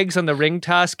ring pegs on the ring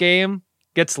toss game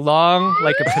gets long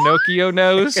like a Pinocchio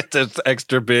nose. It's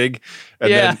extra big.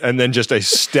 And then just a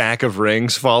stack of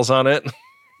rings falls on it.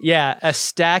 Yeah, a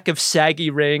stack of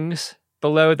saggy rings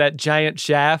below that giant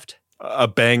shaft. A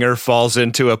banger falls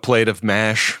into a plate of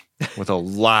mash with a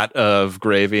lot of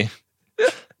gravy.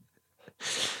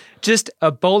 Just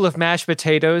a bowl of mashed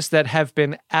potatoes that have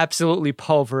been absolutely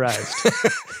pulverized.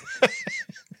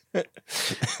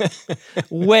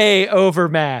 Way over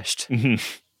mashed. Mm-hmm.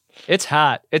 It's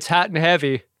hot. It's hot and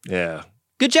heavy. Yeah.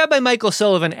 Good job by Michael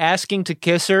Sullivan asking to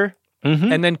kiss her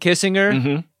and then kissing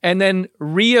her and then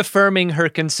reaffirming her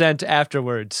consent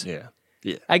afterwards. Yeah.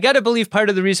 Yeah. I got to believe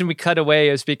part of the reason we cut away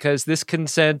is because this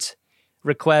consent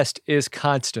request is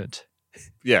constant.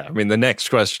 Yeah, I mean, the next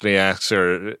question he asks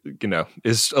her,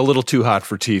 is a little too hot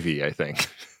for TV, I think.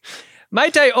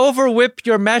 Might I overwhip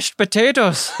your mashed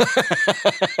potatoes?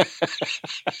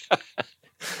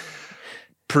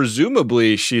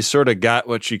 Presumably, she sort of got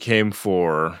what she came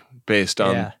for based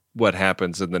on what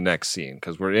happens in the next scene,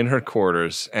 because we're in her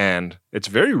quarters and it's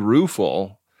very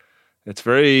rueful. It's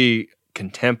very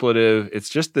contemplative. It's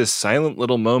just this silent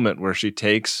little moment where she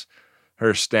takes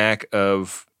her stack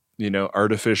of,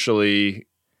 artificially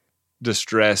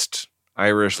distressed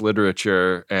Irish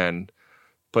literature and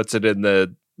puts it in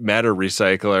the matter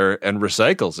recycler and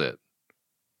recycles it.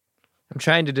 I'm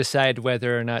trying to decide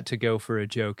whether or not to go for a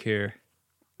joke here.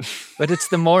 But it's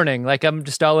the morning. Like, I'm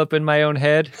just all up in my own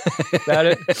head about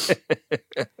it.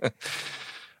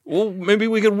 Well, maybe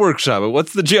we could workshop it.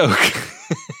 What's the joke?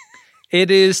 It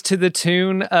is to the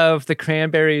tune of the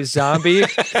Cranberries' Zombie.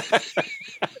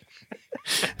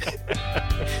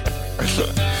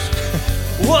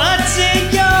 What's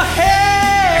in your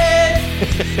head?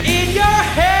 In your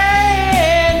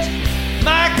hand.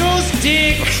 Michael's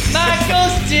dick.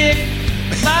 Michael's dick.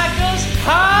 Michael's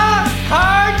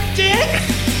hard dick.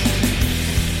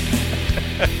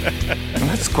 Well,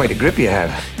 that's quite a grip you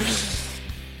have.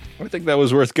 I think that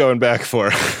was worth going back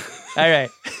for. All right.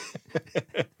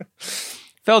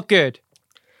 Felt good.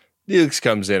 Neelix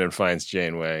comes in and finds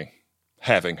Janeway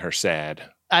having her sad.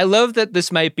 I love that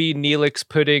this might be Neelix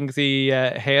putting the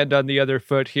hand on the other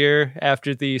foot here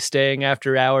after the staying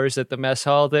after hours at the mess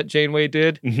hall that Janeway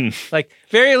did. Mm-hmm. Like,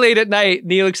 very late at night,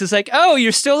 Neelix is like, oh,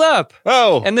 you're still up.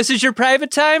 Oh. And this is your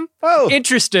private time? Oh.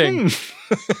 Interesting.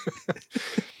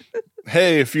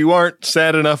 Hey, if you aren't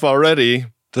sad enough already,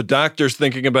 the doctor's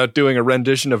thinking about doing a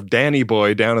rendition of Danny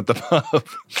Boy down at the pub.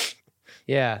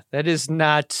 Yeah, that is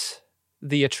not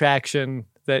the attraction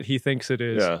that he thinks it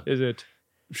is, is it?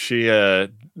 She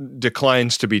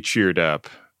declines to be cheered up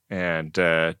and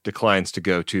declines to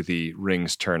go to the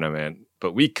rings tournament.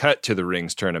 But we cut to the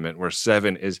rings tournament where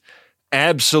Seven is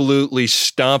absolutely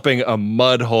stomping a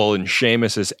mud hole in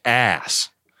Seamus's ass.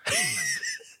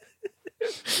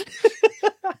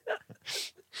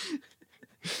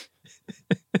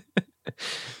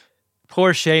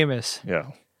 Poor Seamus. Yeah.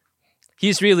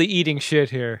 He's really eating shit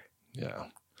here. Yeah.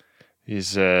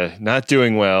 He's not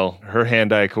doing well. Her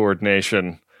hand-eye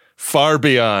coordination far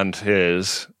beyond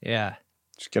his. Yeah.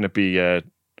 She's going to be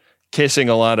kissing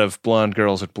a lot of blonde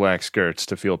girls with black skirts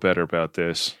to feel better about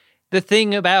this. The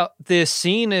thing about this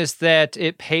scene is that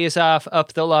it pays off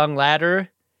up the long ladder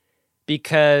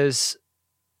because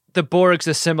the Borgs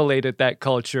assimilated that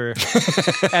culture.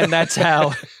 And that's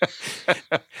how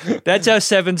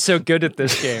Seven's so good at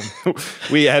this game.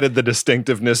 We added the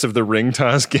distinctiveness of the ring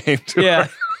toss game to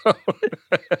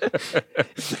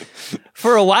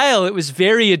For a while, it was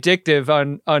very addictive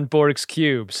on Borg's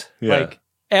cubes. Yeah. Like,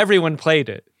 everyone played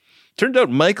it. Turned out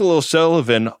Michael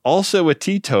O'Sullivan, also a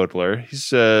teetotaler.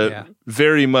 He's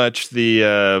very much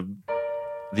the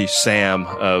Sam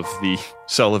of the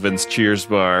Sullivan's Cheers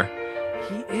bar.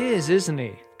 He is, isn't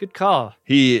he? Good call.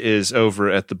 He is over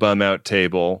at the bum out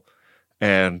table.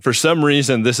 And for some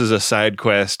reason, this is a side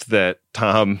quest that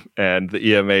Tom and the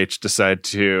EMH decide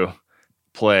to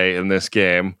play in this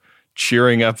game,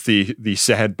 cheering up the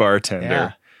sad bartender.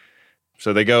 Yeah.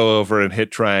 So they go over and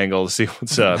hit triangle to see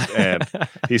what's up. And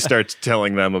he starts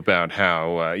telling them about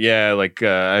how,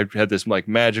 I had this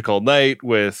magical night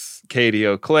with Katie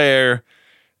O'Clair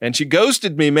and she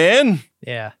ghosted me, man.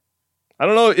 Yeah. I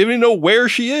don't even know where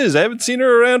she is. I haven't seen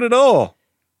her around at all.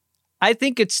 I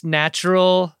think it's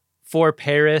natural for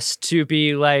Paris to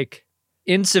be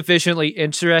insufficiently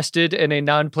interested in a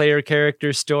non-player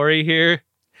character's story here.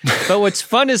 But what's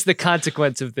fun is the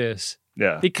consequence of this.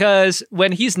 Yeah. Because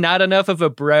when he's not enough of a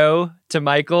bro to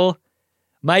Michael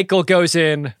goes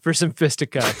in for some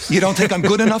fisticuffs. You don't think I'm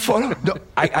good enough for her? No,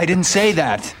 I didn't say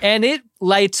that. And it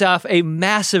lights off a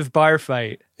massive bar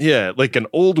fight. Yeah, like an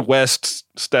Old West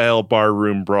style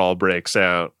barroom brawl breaks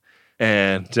out.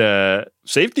 And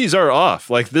safeties are off.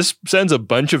 This sends a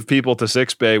bunch of people to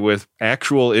Six Bay with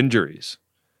actual injuries.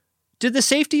 Did the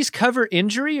safeties cover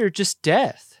injury or just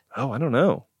death? Oh, I don't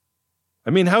know. I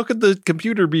mean, how could the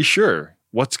computer be sure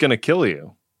what's going to kill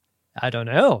you? I don't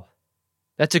know.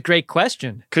 That's a great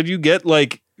question. Could you get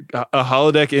a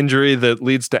holodeck injury that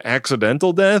leads to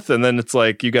accidental death? And then it's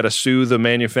you got to sue the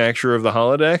manufacturer of the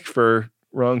holodeck for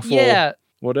wrongful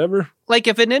whatever?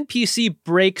 If an NPC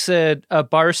breaks a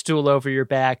bar stool over your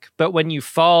back, but when you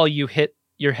fall, you hit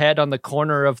your head on the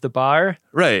corner of the bar.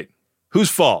 Right. Whose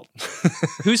fault?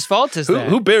 Whose fault is that?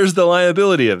 Who bears the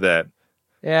liability of that?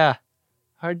 Yeah.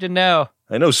 Hard to know.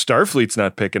 I know Starfleet's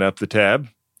not picking up the tab.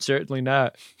 Certainly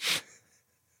not.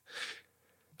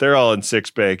 They're all in Six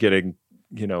Bay getting,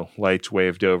 lights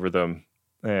waved over them.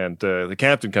 And the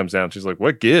captain comes down. She's like,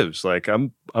 what gives?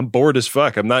 I'm bored as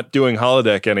fuck. I'm not doing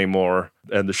holodeck anymore.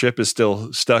 And the ship is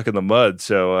still stuck in the mud.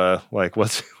 So,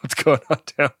 what's going on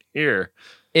down here?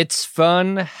 It's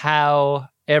fun how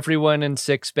everyone in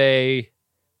Sickbay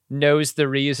knows the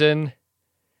reason.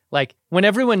 Like, when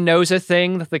everyone knows a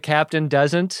thing that the captain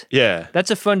doesn't,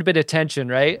 that's a fun bit of tension,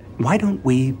 right? Why don't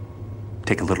we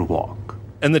take a little walk?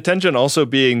 And the tension also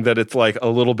being that it's like a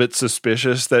little bit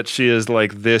suspicious that she is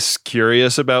like this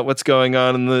curious about what's going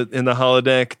on in the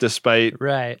holodeck, despite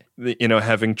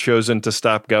having chosen to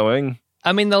stop going.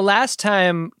 I mean, the last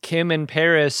time Kim and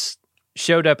Paris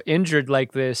showed up injured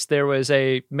like this, there was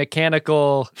a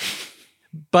mechanical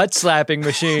butt slapping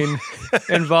machine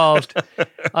involved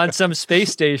on some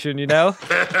space station, you know?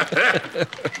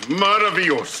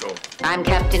 Maravilloso. I'm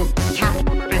Captain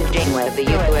Janeway of the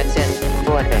USS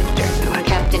Voyager.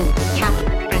 Captain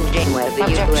Janeway of the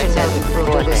USS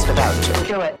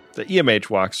Voyager. The EMH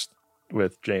walks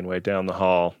with Janeway down the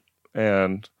hall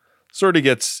and sort of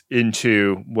gets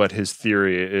into what his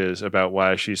theory is about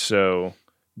why she's so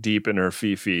deep in her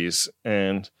fifis.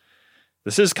 And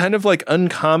this is kind of like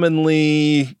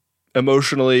uncommonly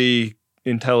emotionally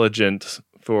intelligent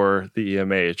for the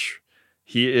EMH.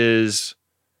 He is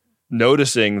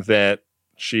noticing that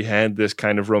she had this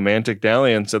kind of romantic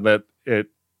dalliance and that it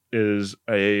is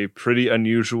a pretty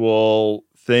unusual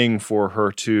thing for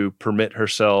her to permit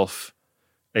herself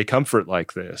a comfort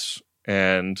like this.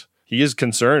 And he is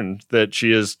concerned that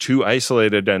she is too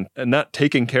isolated and not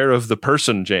taking care of the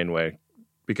person Janeway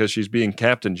because she's being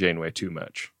Captain Janeway too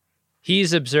much.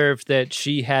 He's observed that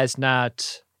she has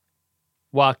not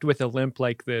walked with a limp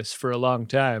like this for a long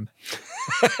time.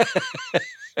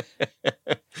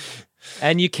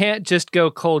 And you can't just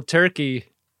go cold turkey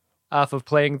off of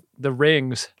playing the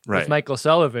rings with Michael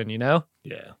Sullivan, you know?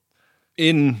 Yeah.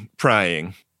 In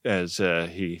prying, as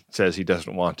he says he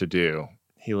doesn't want to do,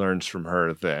 he learns from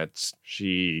her that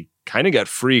she kind of got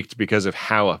freaked because of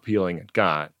how appealing it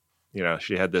got. You know,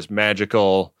 she had this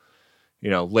magical,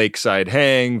 lakeside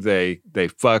hang. They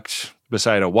fucked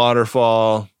beside a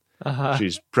waterfall. Uh-huh.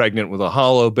 She's pregnant with a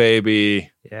hollow baby.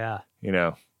 Yeah.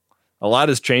 A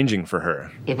lot is changing for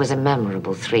her. It was a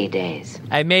memorable 3 days.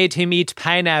 I made him eat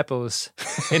pineapples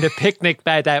in a picnic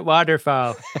by that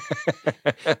waterfall.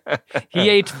 He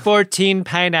ate 14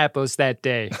 pineapples that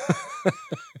day.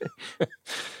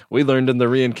 We learned in the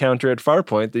re-encounter at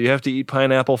Farpoint that you have to eat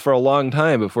pineapple for a long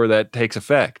time before that takes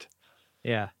effect.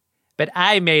 Yeah. But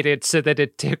I made it so that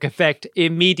it took effect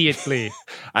immediately.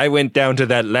 I went down to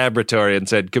that laboratory and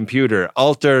said, computer,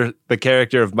 alter the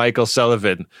character of Michael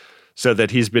Sullivan so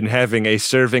that he's been having a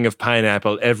serving of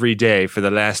pineapple every day for the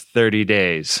last 30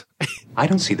 days. I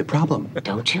don't see the problem.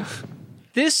 Don't you?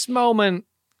 This moment,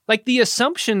 like, the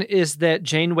assumption is that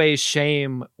Janeway's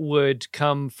shame would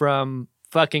come from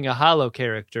fucking a hollow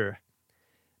character.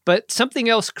 But something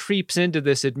else creeps into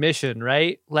this admission,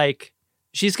 right? Like,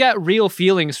 she's got real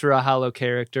feelings for a hollow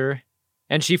character,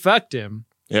 and she fucked him.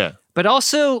 Yeah. But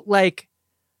also, like,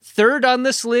 third on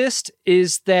this list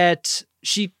is that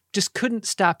she just couldn't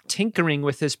stop tinkering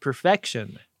with his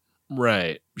perfection.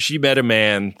 Right. She met a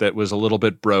man that was a little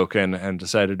bit broken and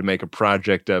decided to make a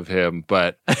project of him,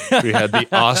 but we had the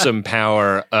awesome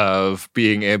power of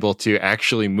being able to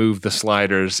actually move the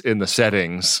sliders in the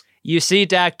settings. You see,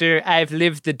 Doctor, I've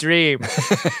lived the dream.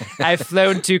 I've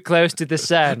flown too close to the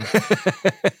sun.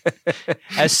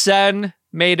 A sun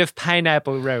made of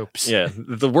pineapple ropes. Yeah.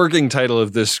 The working title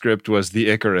of this script was The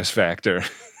Icarus Factor.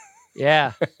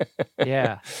 Yeah.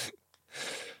 Yeah.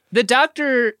 The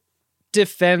Doctor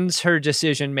defends her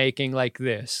decision-making like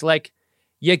this. Like,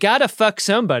 you gotta fuck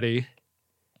somebody,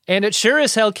 and it sure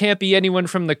as hell can't be anyone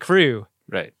from the crew.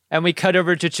 Right. And we cut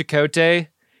over to Chakotay,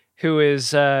 who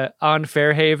is on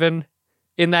Fairhaven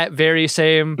in that very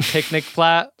same picnic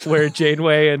plot where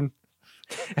Janeway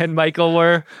and Michael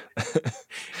were.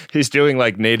 He's doing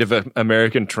like Native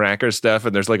American tracker stuff,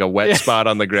 and there's like a wet spot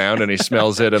on the ground, and he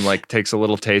smells it and like takes a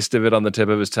little taste of it on the tip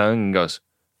of his tongue and goes,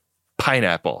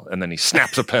 pineapple, and then he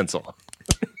snaps a pencil.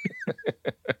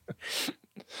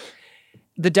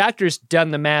 The Doctor's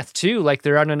done the math too. Like,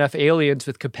 there aren't enough aliens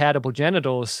with compatible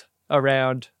genitals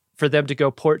around for them to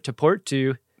go port to port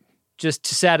to just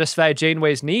to satisfy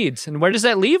Janeway's needs. And where does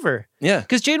that leave her? Yeah.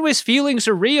 Because Janeway's feelings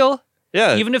are real.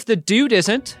 Yeah. Even if the dude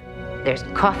isn't. There's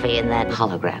coffee in that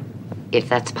hologram, if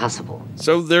that's possible.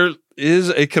 So there is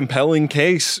a compelling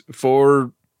case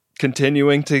for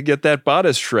continuing to get that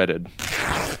bodice shredded.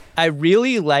 I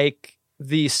really like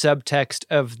the subtext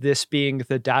of this being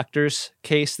the Doctor's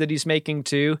case that he's making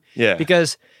too. Yeah.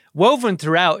 Because woven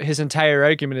throughout his entire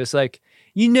argument is like,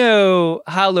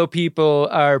 hollow people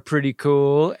are pretty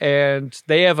cool and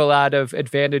they have a lot of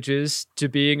advantages to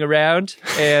being around.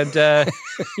 And,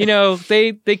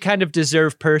 they kind of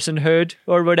deserve personhood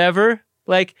or whatever.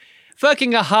 Like,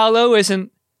 fucking a hollow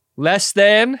isn't less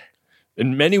than.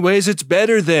 in many ways it's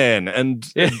better than, and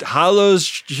Hollows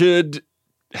should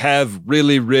have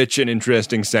really rich and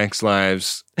interesting sex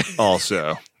lives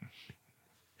also.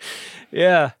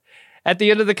 Yeah. At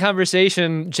the end of the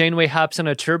conversation, Janeway hops on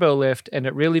a turbo lift, and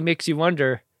it really makes you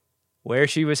wonder where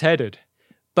she was headed.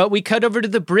 But we cut over to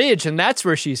the bridge, and that's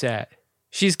where she's at.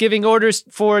 She's giving orders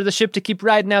for the ship to keep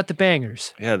riding out the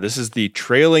bangers. Yeah, this is the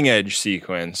trailing edge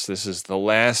sequence. This is the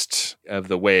last of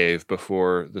the wave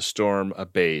before the storm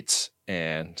abates.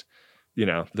 And, you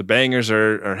know, the bangers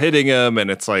are hitting them,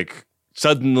 and it's like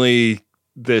suddenly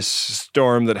this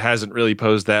storm that hasn't really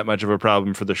posed that much of a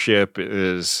problem for the ship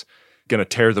is going to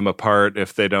tear them apart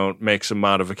if they don't make some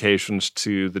modifications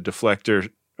to the deflector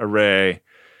array.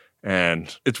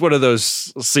 And it's one of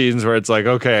those scenes where it's like,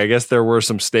 okay, I guess there were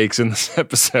some stakes in this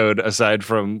episode aside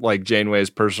from like Janeway's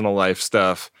personal life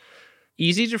stuff.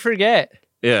 Easy to forget.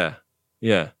 Yeah.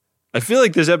 I feel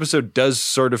like this episode does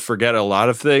sort of forget a lot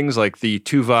of things. Like the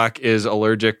Tuvok is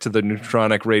allergic to the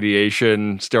neutronic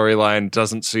radiation storyline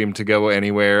doesn't seem to go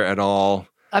anywhere at all.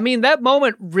 I mean, that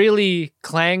moment really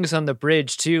clangs on the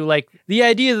bridge, too. Like, the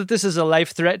idea that this is a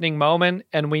life-threatening moment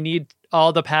and we need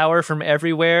all the power from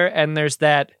everywhere, and there's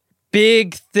that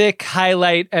big, thick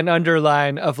highlight and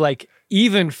underline of, like,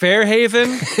 even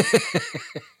Fairhaven?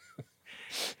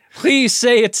 Please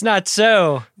say it's not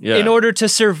so. Yeah. In order to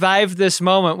survive this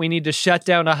moment, we need to shut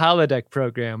down a holodeck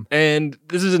program. And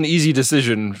this is an easy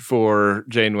decision for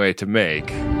Janeway to make.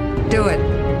 Do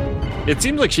it. It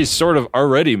seems like she's sort of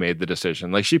already made the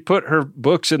decision. Like she put her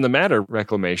books in the matter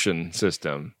reclamation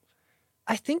system.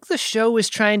 I think the show is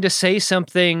trying to say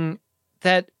something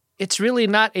that it's really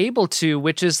not able to,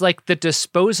 which is like the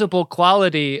disposable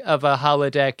quality of a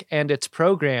holodeck and its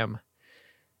program.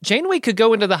 Janeway could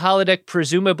go into the holodeck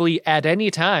presumably at any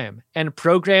time and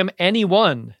program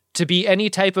anyone to be any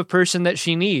type of person that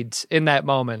she needs in that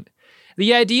moment.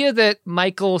 The idea that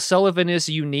Michael Sullivan is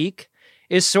unique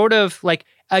is sort of like,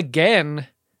 again,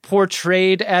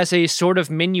 portrayed as a sort of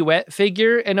minuet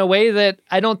figure in a way that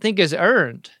I don't think is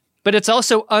earned, but it's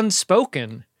also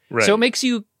unspoken. Right. So it makes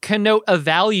you connote a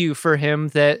value for him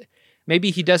that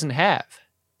maybe he doesn't have.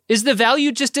 Is the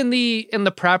value just in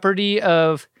the property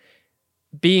of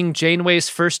being Janeway's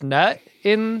first nut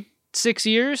in 6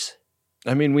 years?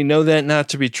 I mean, we know that not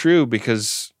to be true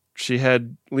because she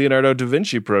had Leonardo da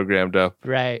Vinci programmed up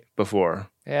before.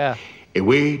 Yeah. A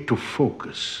way to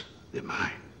focus the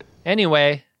mind.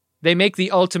 Anyway, they make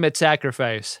the ultimate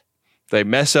sacrifice. They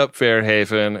mess up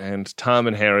Fairhaven, and Tom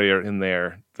and Harry are in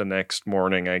there the next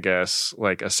morning, I guess,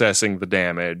 like assessing the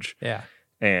damage. Yeah.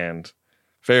 And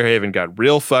Fairhaven got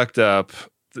real fucked up.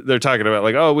 They're talking about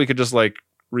like, oh, we could just like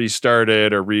restart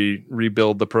it or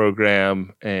rebuild the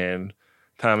program. And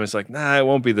Tom is like, nah, it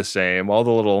won't be the same. All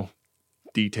the little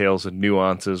details and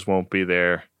nuances won't be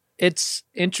there. It's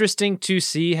interesting to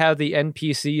see how the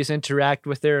NPCs interact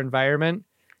with their environment.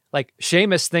 Like,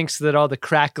 Seamus thinks that all the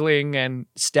crackling and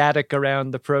static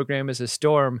around the program is a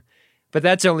storm, but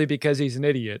that's only because he's an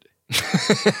idiot.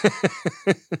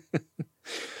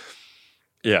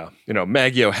 Yeah. You know,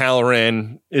 Maggie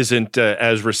O'Halloran isn't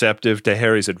as receptive to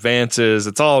Harry's advances.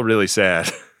 It's all really sad.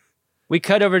 We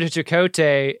cut over to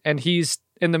Chakotay, and he's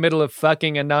in the middle of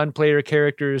fucking a non-player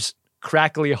character's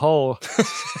crackly hole.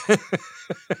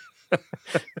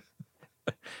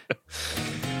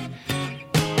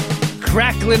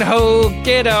 Crackling hole,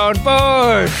 get on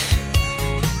board.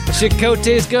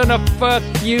 Chakotay's gonna fuck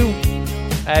you.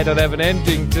 I don't have an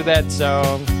ending to that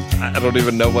song. I don't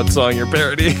even know what song you're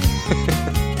parodying.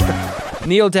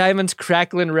 Neil Diamond's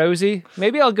Cracklin' Rosie.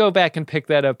 Maybe I'll go back and pick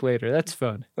that up later. That's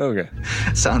fun. Okay.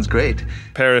 Sounds great.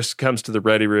 Paris comes to the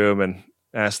ready room and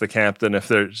asks the captain if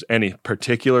there's any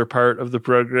particular part of the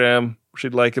program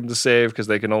she'd like him to save, because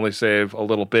they can only save a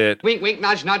little bit. Wink, wink,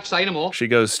 nudge, nudge, say no more. She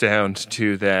goes down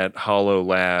to that hollow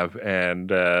lab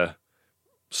and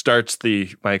starts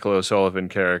the Michael O'Sullivan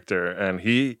character, and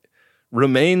he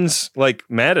remains like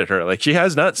mad at her. Like she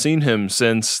has not seen him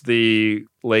since the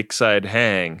lakeside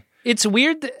hang. It's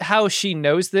weird how she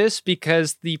knows this,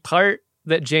 because the part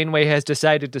that Janeway has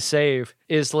decided to save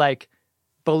is like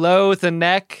below the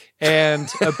neck and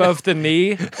above the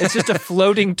knee. It's just a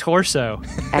floating torso.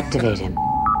 Activate him.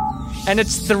 And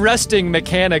it's thrusting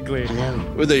mechanically.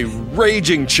 With a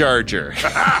raging charger.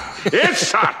 It's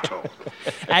Sato.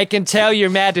 I can tell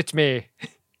you're mad at me.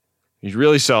 He's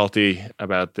really salty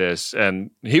about this.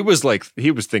 And he was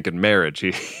thinking marriage.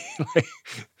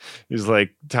 He's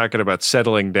like talking about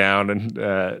settling down,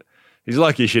 and he's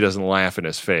lucky she doesn't laugh in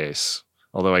his face.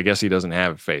 Although I guess he doesn't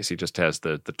have a face. He just has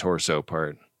the torso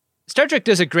part. Star Trek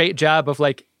does a great job of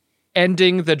like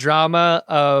ending the drama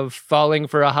of falling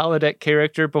for a holodeck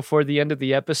character before the end of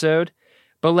the episode.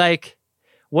 But like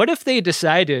what if they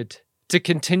decided to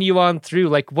continue on through?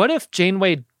 Like, what if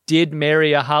Janeway did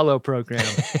marry a holo program?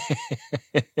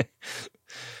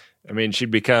 I mean,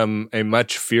 she'd become a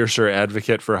much fiercer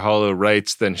advocate for holo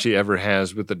rights than she ever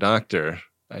has with the Doctor,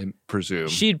 I presume.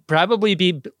 She'd probably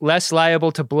be less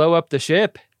liable to blow up the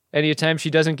ship anytime she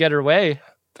doesn't get her way.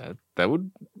 That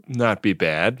would not be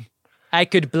bad. I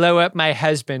could blow up my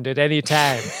husband at any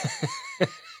time.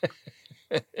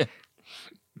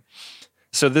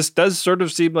 So this does sort of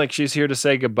seem like she's here to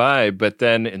say goodbye, but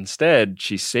then instead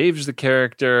she saves the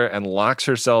character and locks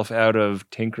herself out of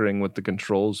tinkering with the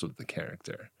controls of the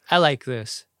character. I like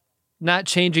this. Not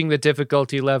changing the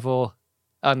difficulty level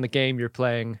on the game you're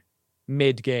playing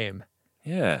mid-game.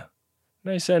 Yeah.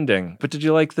 Nice ending. But did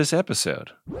you like this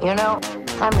episode? You know,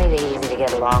 I'm really easy to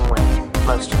get along with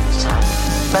most of the time.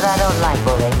 But I don't like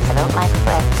bullying, I don't like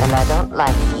threats, and I don't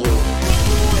like you.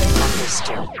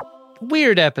 Understood.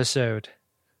 Weird episode.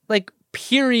 Like,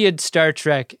 period Star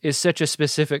Trek is such a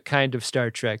specific kind of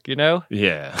Star Trek, you know?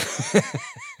 Yeah.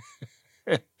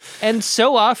 And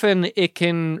so often it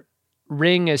can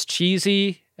ring as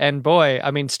cheesy. And boy,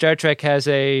 I mean, Star Trek has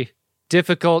a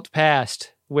difficult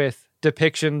past with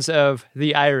depictions of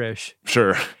the Irish.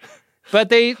 Sure. But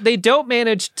they don't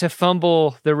manage to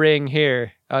fumble the ring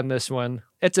here on this one.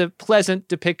 It's a pleasant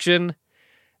depiction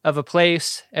of a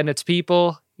place and its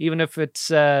people, even if it's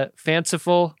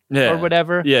fanciful or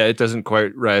whatever. Yeah, it doesn't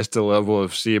quite rise to the level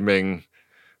of seeming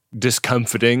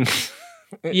discomforting.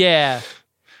 Yeah.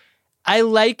 I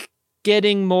like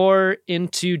getting more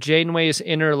into Janeway's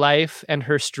inner life and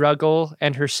her struggle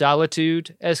and her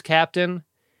solitude as captain.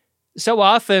 So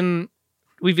often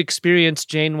we've experienced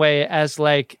Janeway as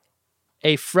like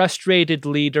a frustrated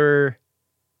leader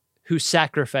who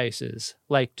sacrifices,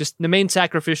 like just the main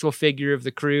sacrificial figure of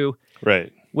the crew.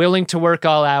 Right. Willing to work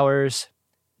all hours,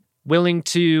 willing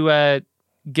to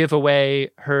give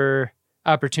away her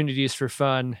opportunities for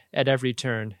fun at every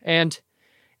turn. And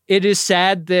it is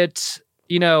sad that,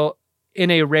 you know, in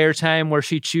a rare time where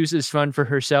she chooses fun for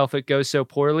herself, it goes so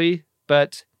poorly.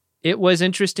 But it was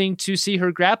interesting to see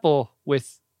her grapple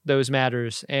with those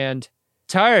matters. And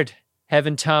it's hard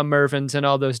having Tom Mervyn's and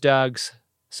all those dogs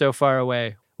so far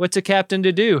away. What's a captain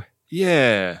to do?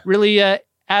 Yeah. Really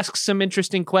ask some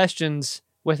interesting questions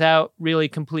without really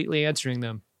completely answering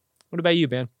them. What about you,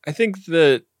 Ben? I think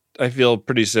that I feel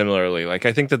pretty similarly. Like,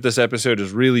 I think that this episode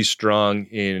is really strong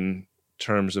in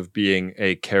terms of being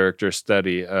a character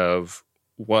study of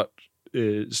what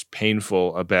is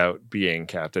painful about being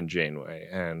Captain Janeway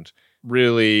and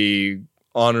really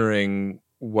honoring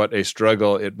what a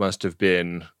struggle it must have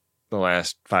been the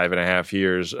last 5.5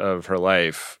 years of her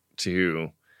life to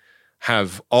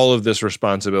have all of this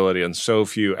responsibility and so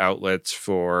few outlets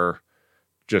for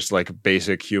just like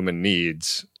basic human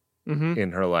needs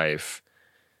in her life.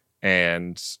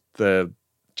 And the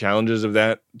challenges of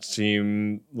that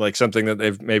seem like something that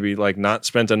they've maybe like not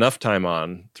spent enough time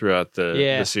on throughout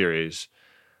the series.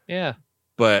 Yeah.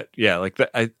 But yeah, like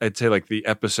I'd say like the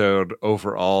episode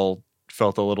overall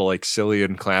felt a little like silly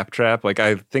and claptrap. Like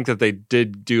I think that they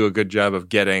did do a good job of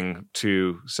getting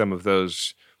to some of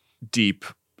those deep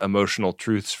emotional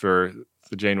truths for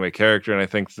the Janeway character. And I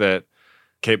think that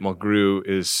Kate Mulgrew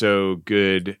is so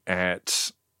good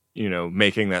at, you know,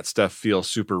 making that stuff feel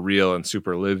super real and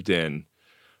super lived in.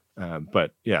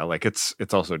 But yeah, like it's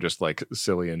also just like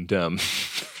silly and dumb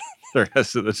the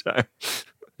rest of the time.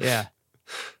 Yeah,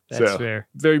 that's fair.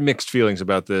 Very mixed feelings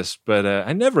about this, but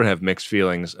I never have mixed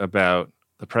feelings about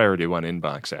the Priority One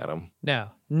inbox, Adam.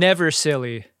 No, never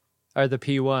silly are the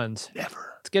P1s.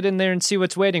 Never. Let's get in there and see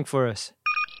what's waiting for us.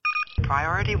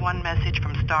 Priority 1 message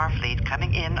from Starfleet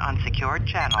coming in on secured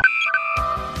channel.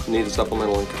 Need a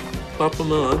supplemental income.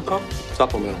 Supplemental income?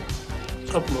 Supplemental.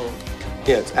 Supplemental.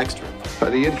 Yeah, it's extra.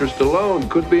 The interest alone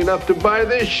could be enough to buy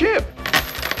this ship.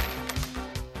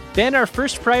 Ben, our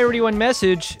first Priority 1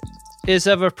 message is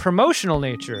of a promotional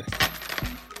nature.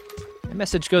 The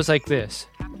message goes like this.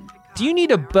 Do you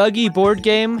need a buggy board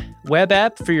game web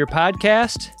app for your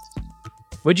podcast?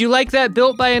 Would you like that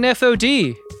built by an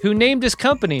FOD who named his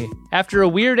company after a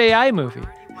weird AI movie?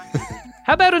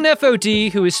 How about an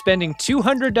FOD who is spending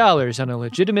 $200 on a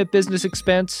legitimate business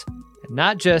expense and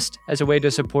not just as a way to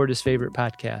support his favorite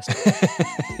podcast?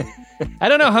 I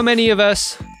don't know how many of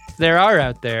us there are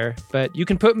out there, but you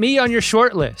can put me on your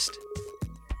short list.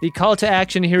 The call to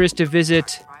action here is to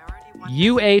visit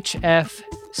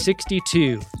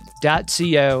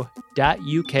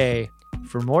uhf62.co.uk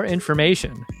for more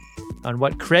information on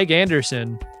what Craig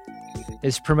Anderson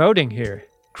is promoting here.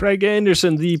 Craig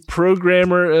Anderson, the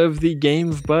programmer of the game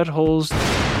of buttholes,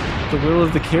 The Will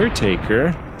of the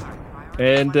Caretaker.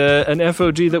 And an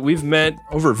FOG that we've met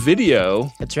over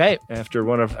video. That's right. After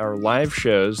one of our live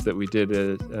shows that we did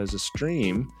as a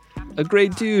stream. A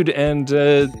great dude and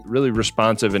really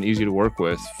responsive and easy to work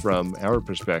with from our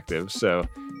perspective. So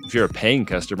if you're a paying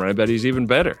customer, I bet he's even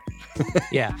better.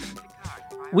 Yeah.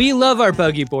 We love our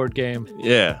buggy board game.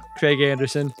 Yeah. Craig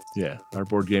Anderson. Yeah, our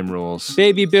board game rules.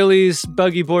 Baby Billy's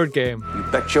buggy board game. You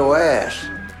bet your ass.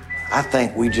 I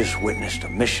think we just witnessed a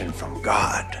mission from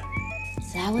God.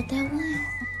 Is that what that was?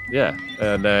 Yeah,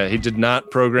 and he did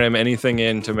not program anything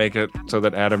in to make it so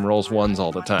that Adam rolls ones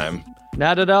all the time.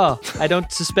 Not at all. I don't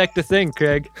suspect a thing,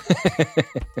 Craig.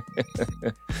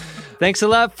 Thanks a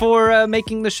lot for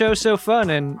making the show so fun,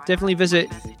 and definitely visit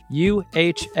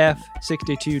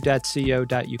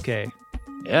uhf62.co.uk.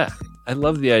 Yeah, I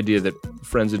love the idea that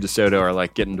Friends of DeSoto are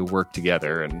like getting to work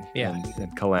together and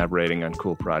collaborating on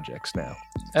cool projects now.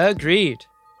 Agreed.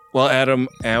 Well, Adam,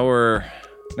 our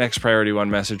next Priority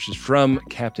 1 message is from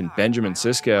Captain Benjamin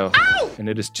Sisko, and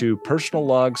it is to personal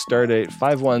log stardate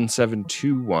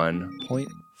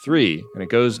 51721.3, and it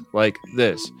goes like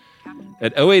this.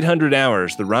 At 0800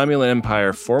 hours, the Romulan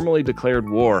Empire formally declared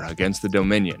war against the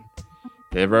Dominion.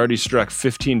 They have already struck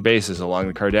 15 bases along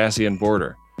the Cardassian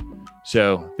border.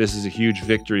 So, this is a huge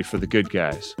victory for the good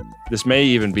guys. This may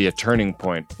even be a turning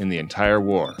point in the entire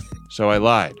war. So I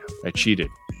lied. I cheated.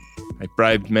 I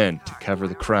bribed men to cover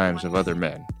the crimes of other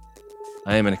men.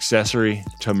 I am an accessory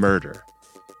to murder.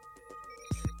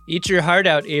 Eat your heart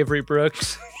out, Avery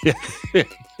Brooks.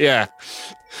 Yeah.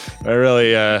 I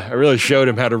really showed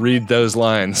him how to read those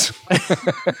lines.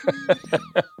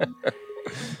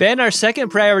 Ben, our second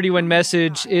Priority 1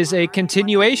 message is a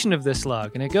continuation of this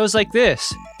log, and it goes like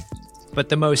this. But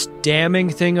the most damning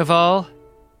thing of all,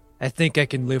 I think I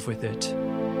can live with it.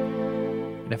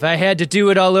 And if I had to do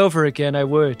it all over again, I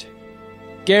would.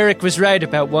 Garrick was right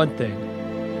about one thing.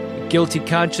 A guilty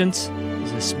conscience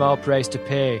is a small price to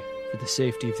pay for the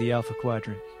safety of the Alpha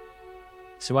Quadrant.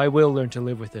 So I will learn to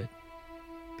live with it.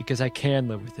 Because I can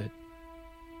live with it.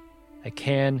 I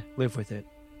can live with it.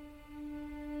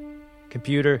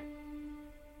 Computer,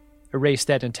 erase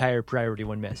that entire Priority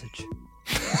 1 message.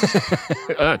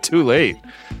 Too late.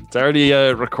 It's already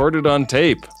recorded on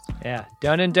tape. Yeah,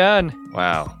 done and done.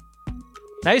 Wow.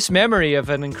 Nice memory of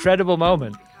an incredible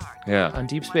moment. Yeah. On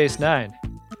Deep Space Nine.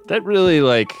 That really,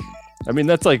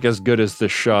 that's like as good as the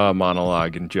Shaw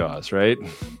monologue in Jaws, right?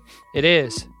 It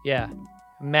is, yeah.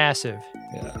 Massive.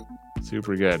 Yeah,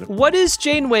 super good. What is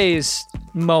Janeway's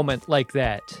moment like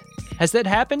that? Has that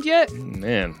happened yet?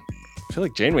 Man, I feel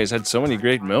like Janeway's had so many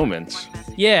great moments.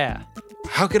 Yeah.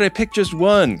 How could I pick just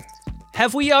one?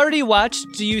 Have we already watched,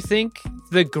 do you think,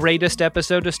 the greatest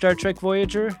episode of Star Trek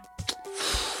Voyager?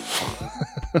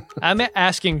 I'm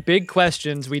asking big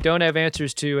questions we don't have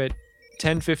answers to at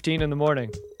 10:15 in the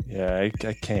morning. Yeah, I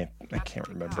can't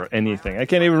remember anything. I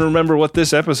can't even remember what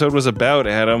this episode was about,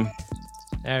 Adam.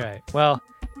 All right, well,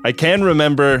 I can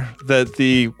remember that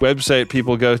the website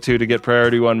people go to get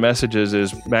Priority 1 messages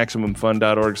is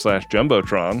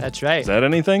MaximumFun.org/Jumbotron. That's right. Is that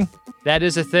anything? That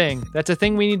is a thing. That's a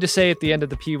thing we need to say at the end of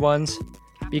the P1s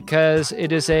because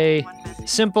it is a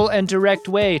simple and direct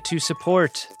way to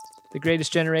support the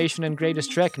Greatest Generation and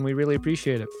Greatest Trek, and we really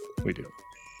appreciate it. We do.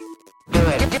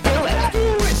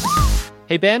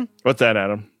 Hey, Ben? What's that,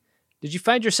 Adam? Did you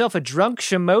find yourself a drunk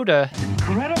Shimoda?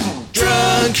 Incredible.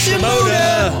 Drunk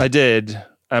Shimoda! I did.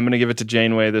 I'm going to give it to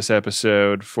Janeway this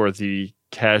episode for the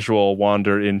casual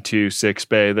wander into Six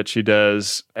Bay that she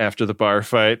does after the bar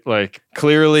fight. Like,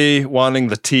 clearly wanting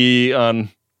the tea on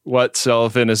what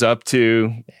Sullivan is up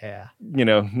to. Yeah. You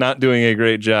know, not doing a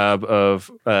great job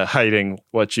of hiding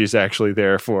what she's actually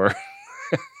there for.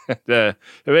 It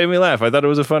made me laugh. I thought it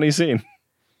was a funny scene.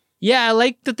 Yeah, I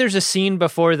like that there's a scene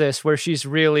before this where she's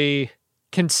really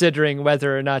considering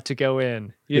whether or not to go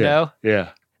in, you know? Yeah.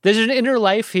 There's an inner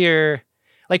life here.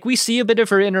 Like, we see a bit of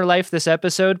her inner life this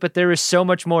episode, but there is so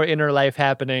much more inner life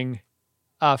happening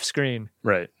off screen.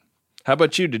 Right. How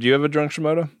about you? Did you have a drunk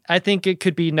Shimoda? I think it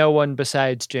could be no one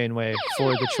besides Janeway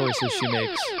for the choices she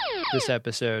makes this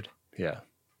episode. Yeah.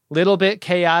 Little bit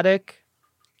chaotic.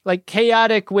 Like,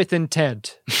 chaotic with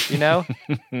intent, you know?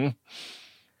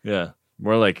 Yeah.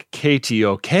 More like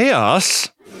KTO chaos.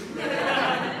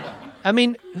 I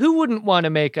mean, who wouldn't want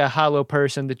to make a hollow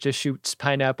person that just shoots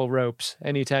pineapple ropes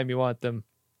anytime you want them?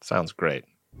 Sounds great.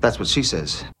 That's what she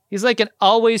says. He's like an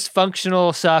always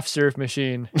functional soft serve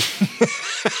machine.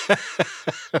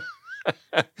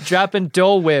 Dropping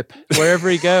Dole Whip wherever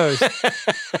he goes.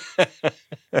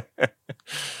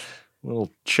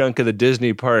 Little chunk of the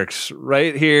Disney parks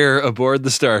right here aboard the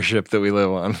starship that we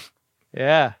live on.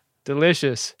 Yeah.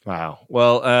 Delicious. Wow.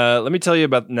 Well, let me tell you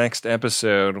about the next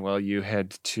episode while you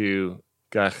head to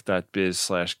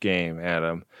gach.biz/game,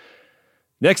 Adam.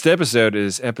 Next episode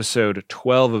is episode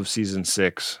 12 of season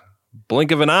 6,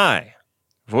 Blink of an Eye.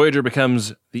 Voyager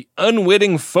becomes the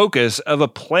unwitting focus of a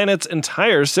planet's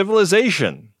entire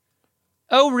civilization.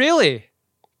 Oh, really?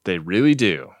 They really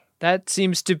do. That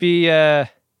seems to be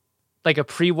like a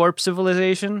pre-warp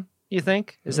civilization, you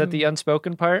think? Is that the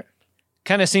unspoken part?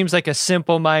 Kind of seems like a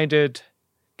simple-minded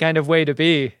kind of way to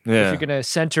be if you're going to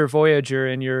center Voyager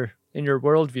in your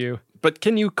worldview. But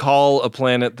can you call a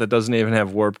planet that doesn't even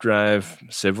have warp drive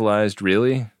civilized,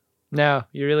 really? No,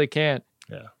 you really can't.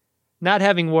 Yeah. Not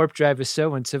having warp drive is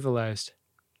so uncivilized.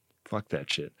 Fuck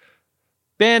that shit.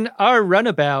 Ben, our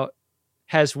runabout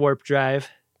has warp drive.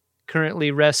 Currently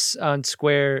rests on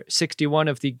square 61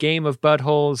 of the Game of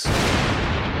Buttholes,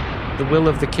 The Will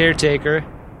of the Caretaker.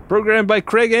 Programmed by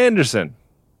Craig Anderson.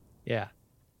 Yeah.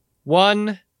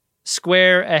 1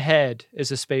 square ahead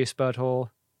is a space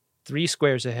butthole. 3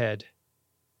 squares ahead.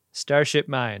 Starship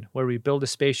Mine, where we build a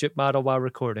spaceship model while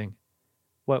recording.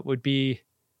 What would be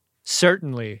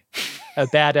certainly a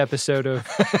bad episode of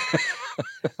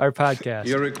our podcast.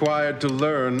 You're required to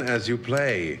learn as you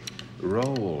play.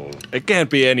 Roll. It can't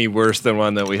be any worse than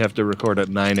one that we have to record at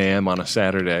 9 a.m. on a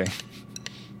Saturday.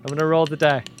 I'm going to roll the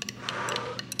die.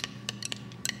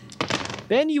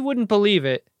 Ben, you wouldn't believe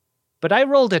it, but I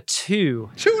rolled a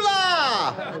 2.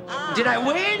 Chula! Did I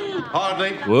win?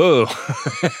 Hardly. Whoa.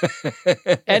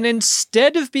 And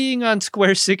instead of being on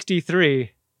square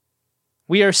 63,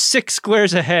 we are 6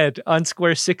 squares ahead on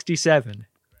square 67.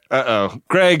 Uh-oh.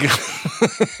 Greg.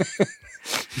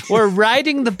 We're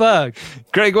riding the bug.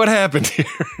 Greg, what happened here?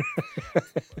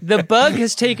 The bug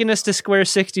has taken us to square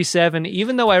 67,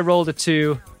 even though I rolled a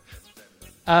 2.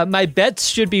 My bets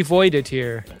should be voided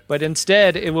here, but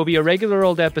instead it will be a regular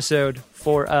old episode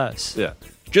for us. Yeah.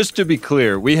 Just to be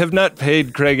clear, we have not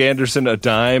paid Craig Anderson a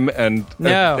dime, and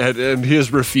he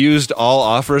has refused all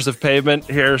offers of payment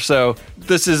here, so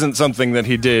this isn't something that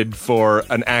he did for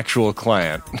an actual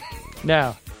client.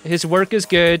 No. His work is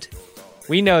good.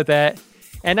 We know that.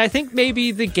 And I think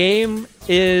maybe the game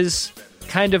is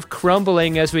kind of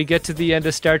crumbling as we get to the end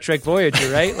of Star Trek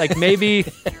Voyager, right? Like maybe...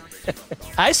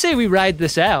 I say we ride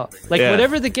this out. Like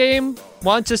whatever the game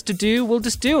wants us to do, we'll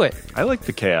just do it. I like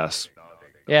the chaos.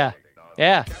 Yeah.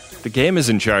 Yeah. The game is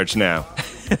in charge now.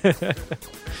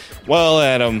 Well,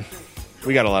 Adam,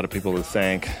 we got a lot of people to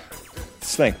thank.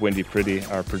 Let's thank Wendy Pretty,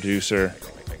 our producer.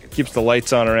 Keeps the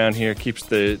lights on around here, keeps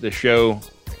the show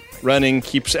running,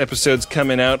 keeps episodes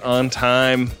coming out on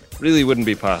time. Really wouldn't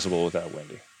be possible without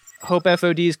Wendy. Hope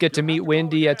FODs get to meet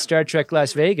Wendy at Star Trek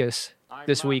Las Vegas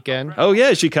this weekend. Oh, yeah,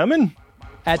 is she coming?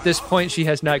 At this point, she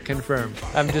has not confirmed.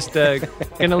 I'm just going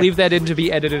to leave that in to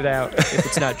be edited out if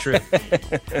it's not true.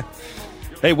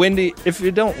 Hey, Wendy, if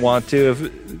you don't want to, if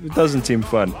it doesn't seem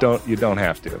fun, you don't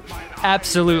have to.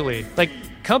 Absolutely. Like,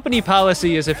 company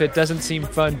policy is if it doesn't seem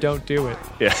fun, don't do it.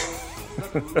 Yeah.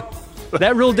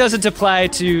 That rule doesn't apply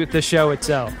to the show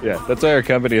itself. Yeah, that's why our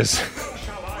company is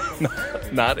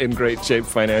not in great shape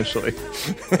financially.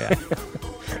 Yeah.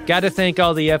 Got to thank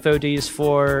all the FODs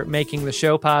for making the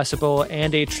show possible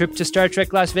and a trip to Star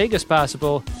Trek Las Vegas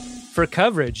possible for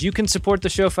coverage. You can support the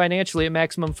show financially at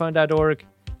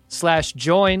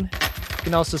MaximumFun.org/join. You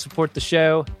can also support the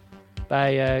show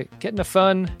by getting a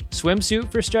fun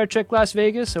swimsuit for Star Trek Las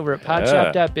Vegas over at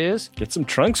podshop.biz. Get some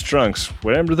trunks.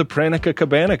 Wear them to the Pranica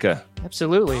Cabanica.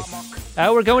 Absolutely.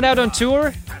 We're going out on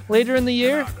tour later in the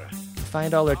year.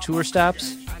 Find all our tour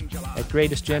stops at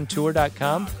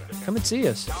greatestgentour.com. Come and see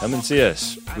us. Come and see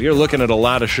us. We are looking at a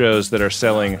lot of shows that are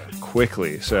selling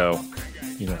quickly, so,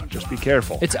 just be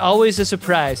careful. It's always a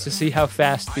surprise to see how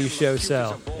fast these shows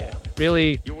sell.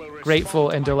 Really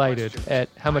grateful and delighted at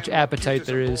how much appetite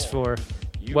there is for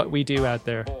what we do out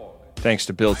there. Thanks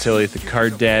to Bill Tilley, the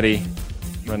Card Daddy,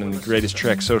 running the Greatest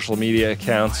Trek social media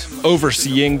accounts,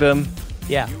 overseeing them.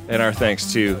 Yeah. And our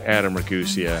thanks to Adam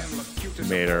Ragusia, who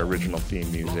made our original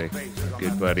theme music. Our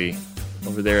good buddy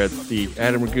over there at the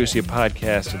Adam Ragusia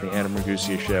podcast and the Adam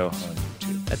Ragusia show on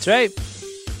YouTube. That's right.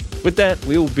 With that,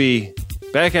 we will be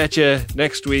back at you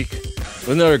next week with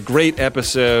another great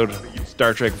episode,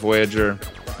 Star Trek Voyager,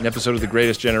 an episode of The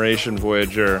Greatest Generation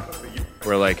Voyager,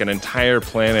 where like an entire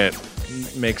planet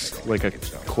makes like a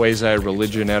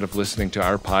quasi-religion out of listening to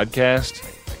our podcast,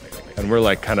 and we're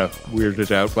like kind of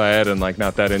weirded out by it and like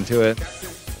not that into it.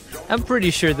 I'm pretty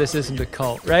sure this isn't a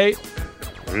cult, right?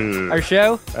 Our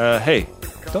show? Hey,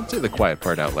 don't say the quiet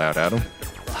part out loud, Adam.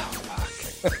 Oh, fuck.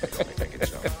 Make it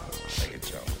so.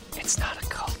 It's not a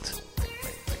cult.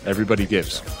 Everybody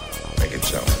gives. Make it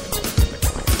so.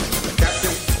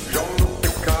 Captain Jean-Luc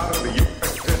Picard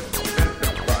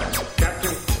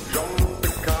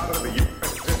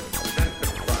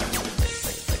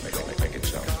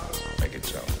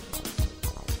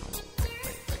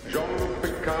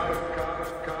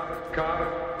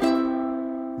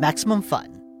Maximum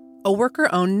Fun, a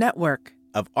worker-owned network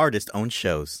of artist-owned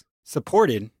shows.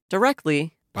 Supported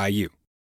directly by you.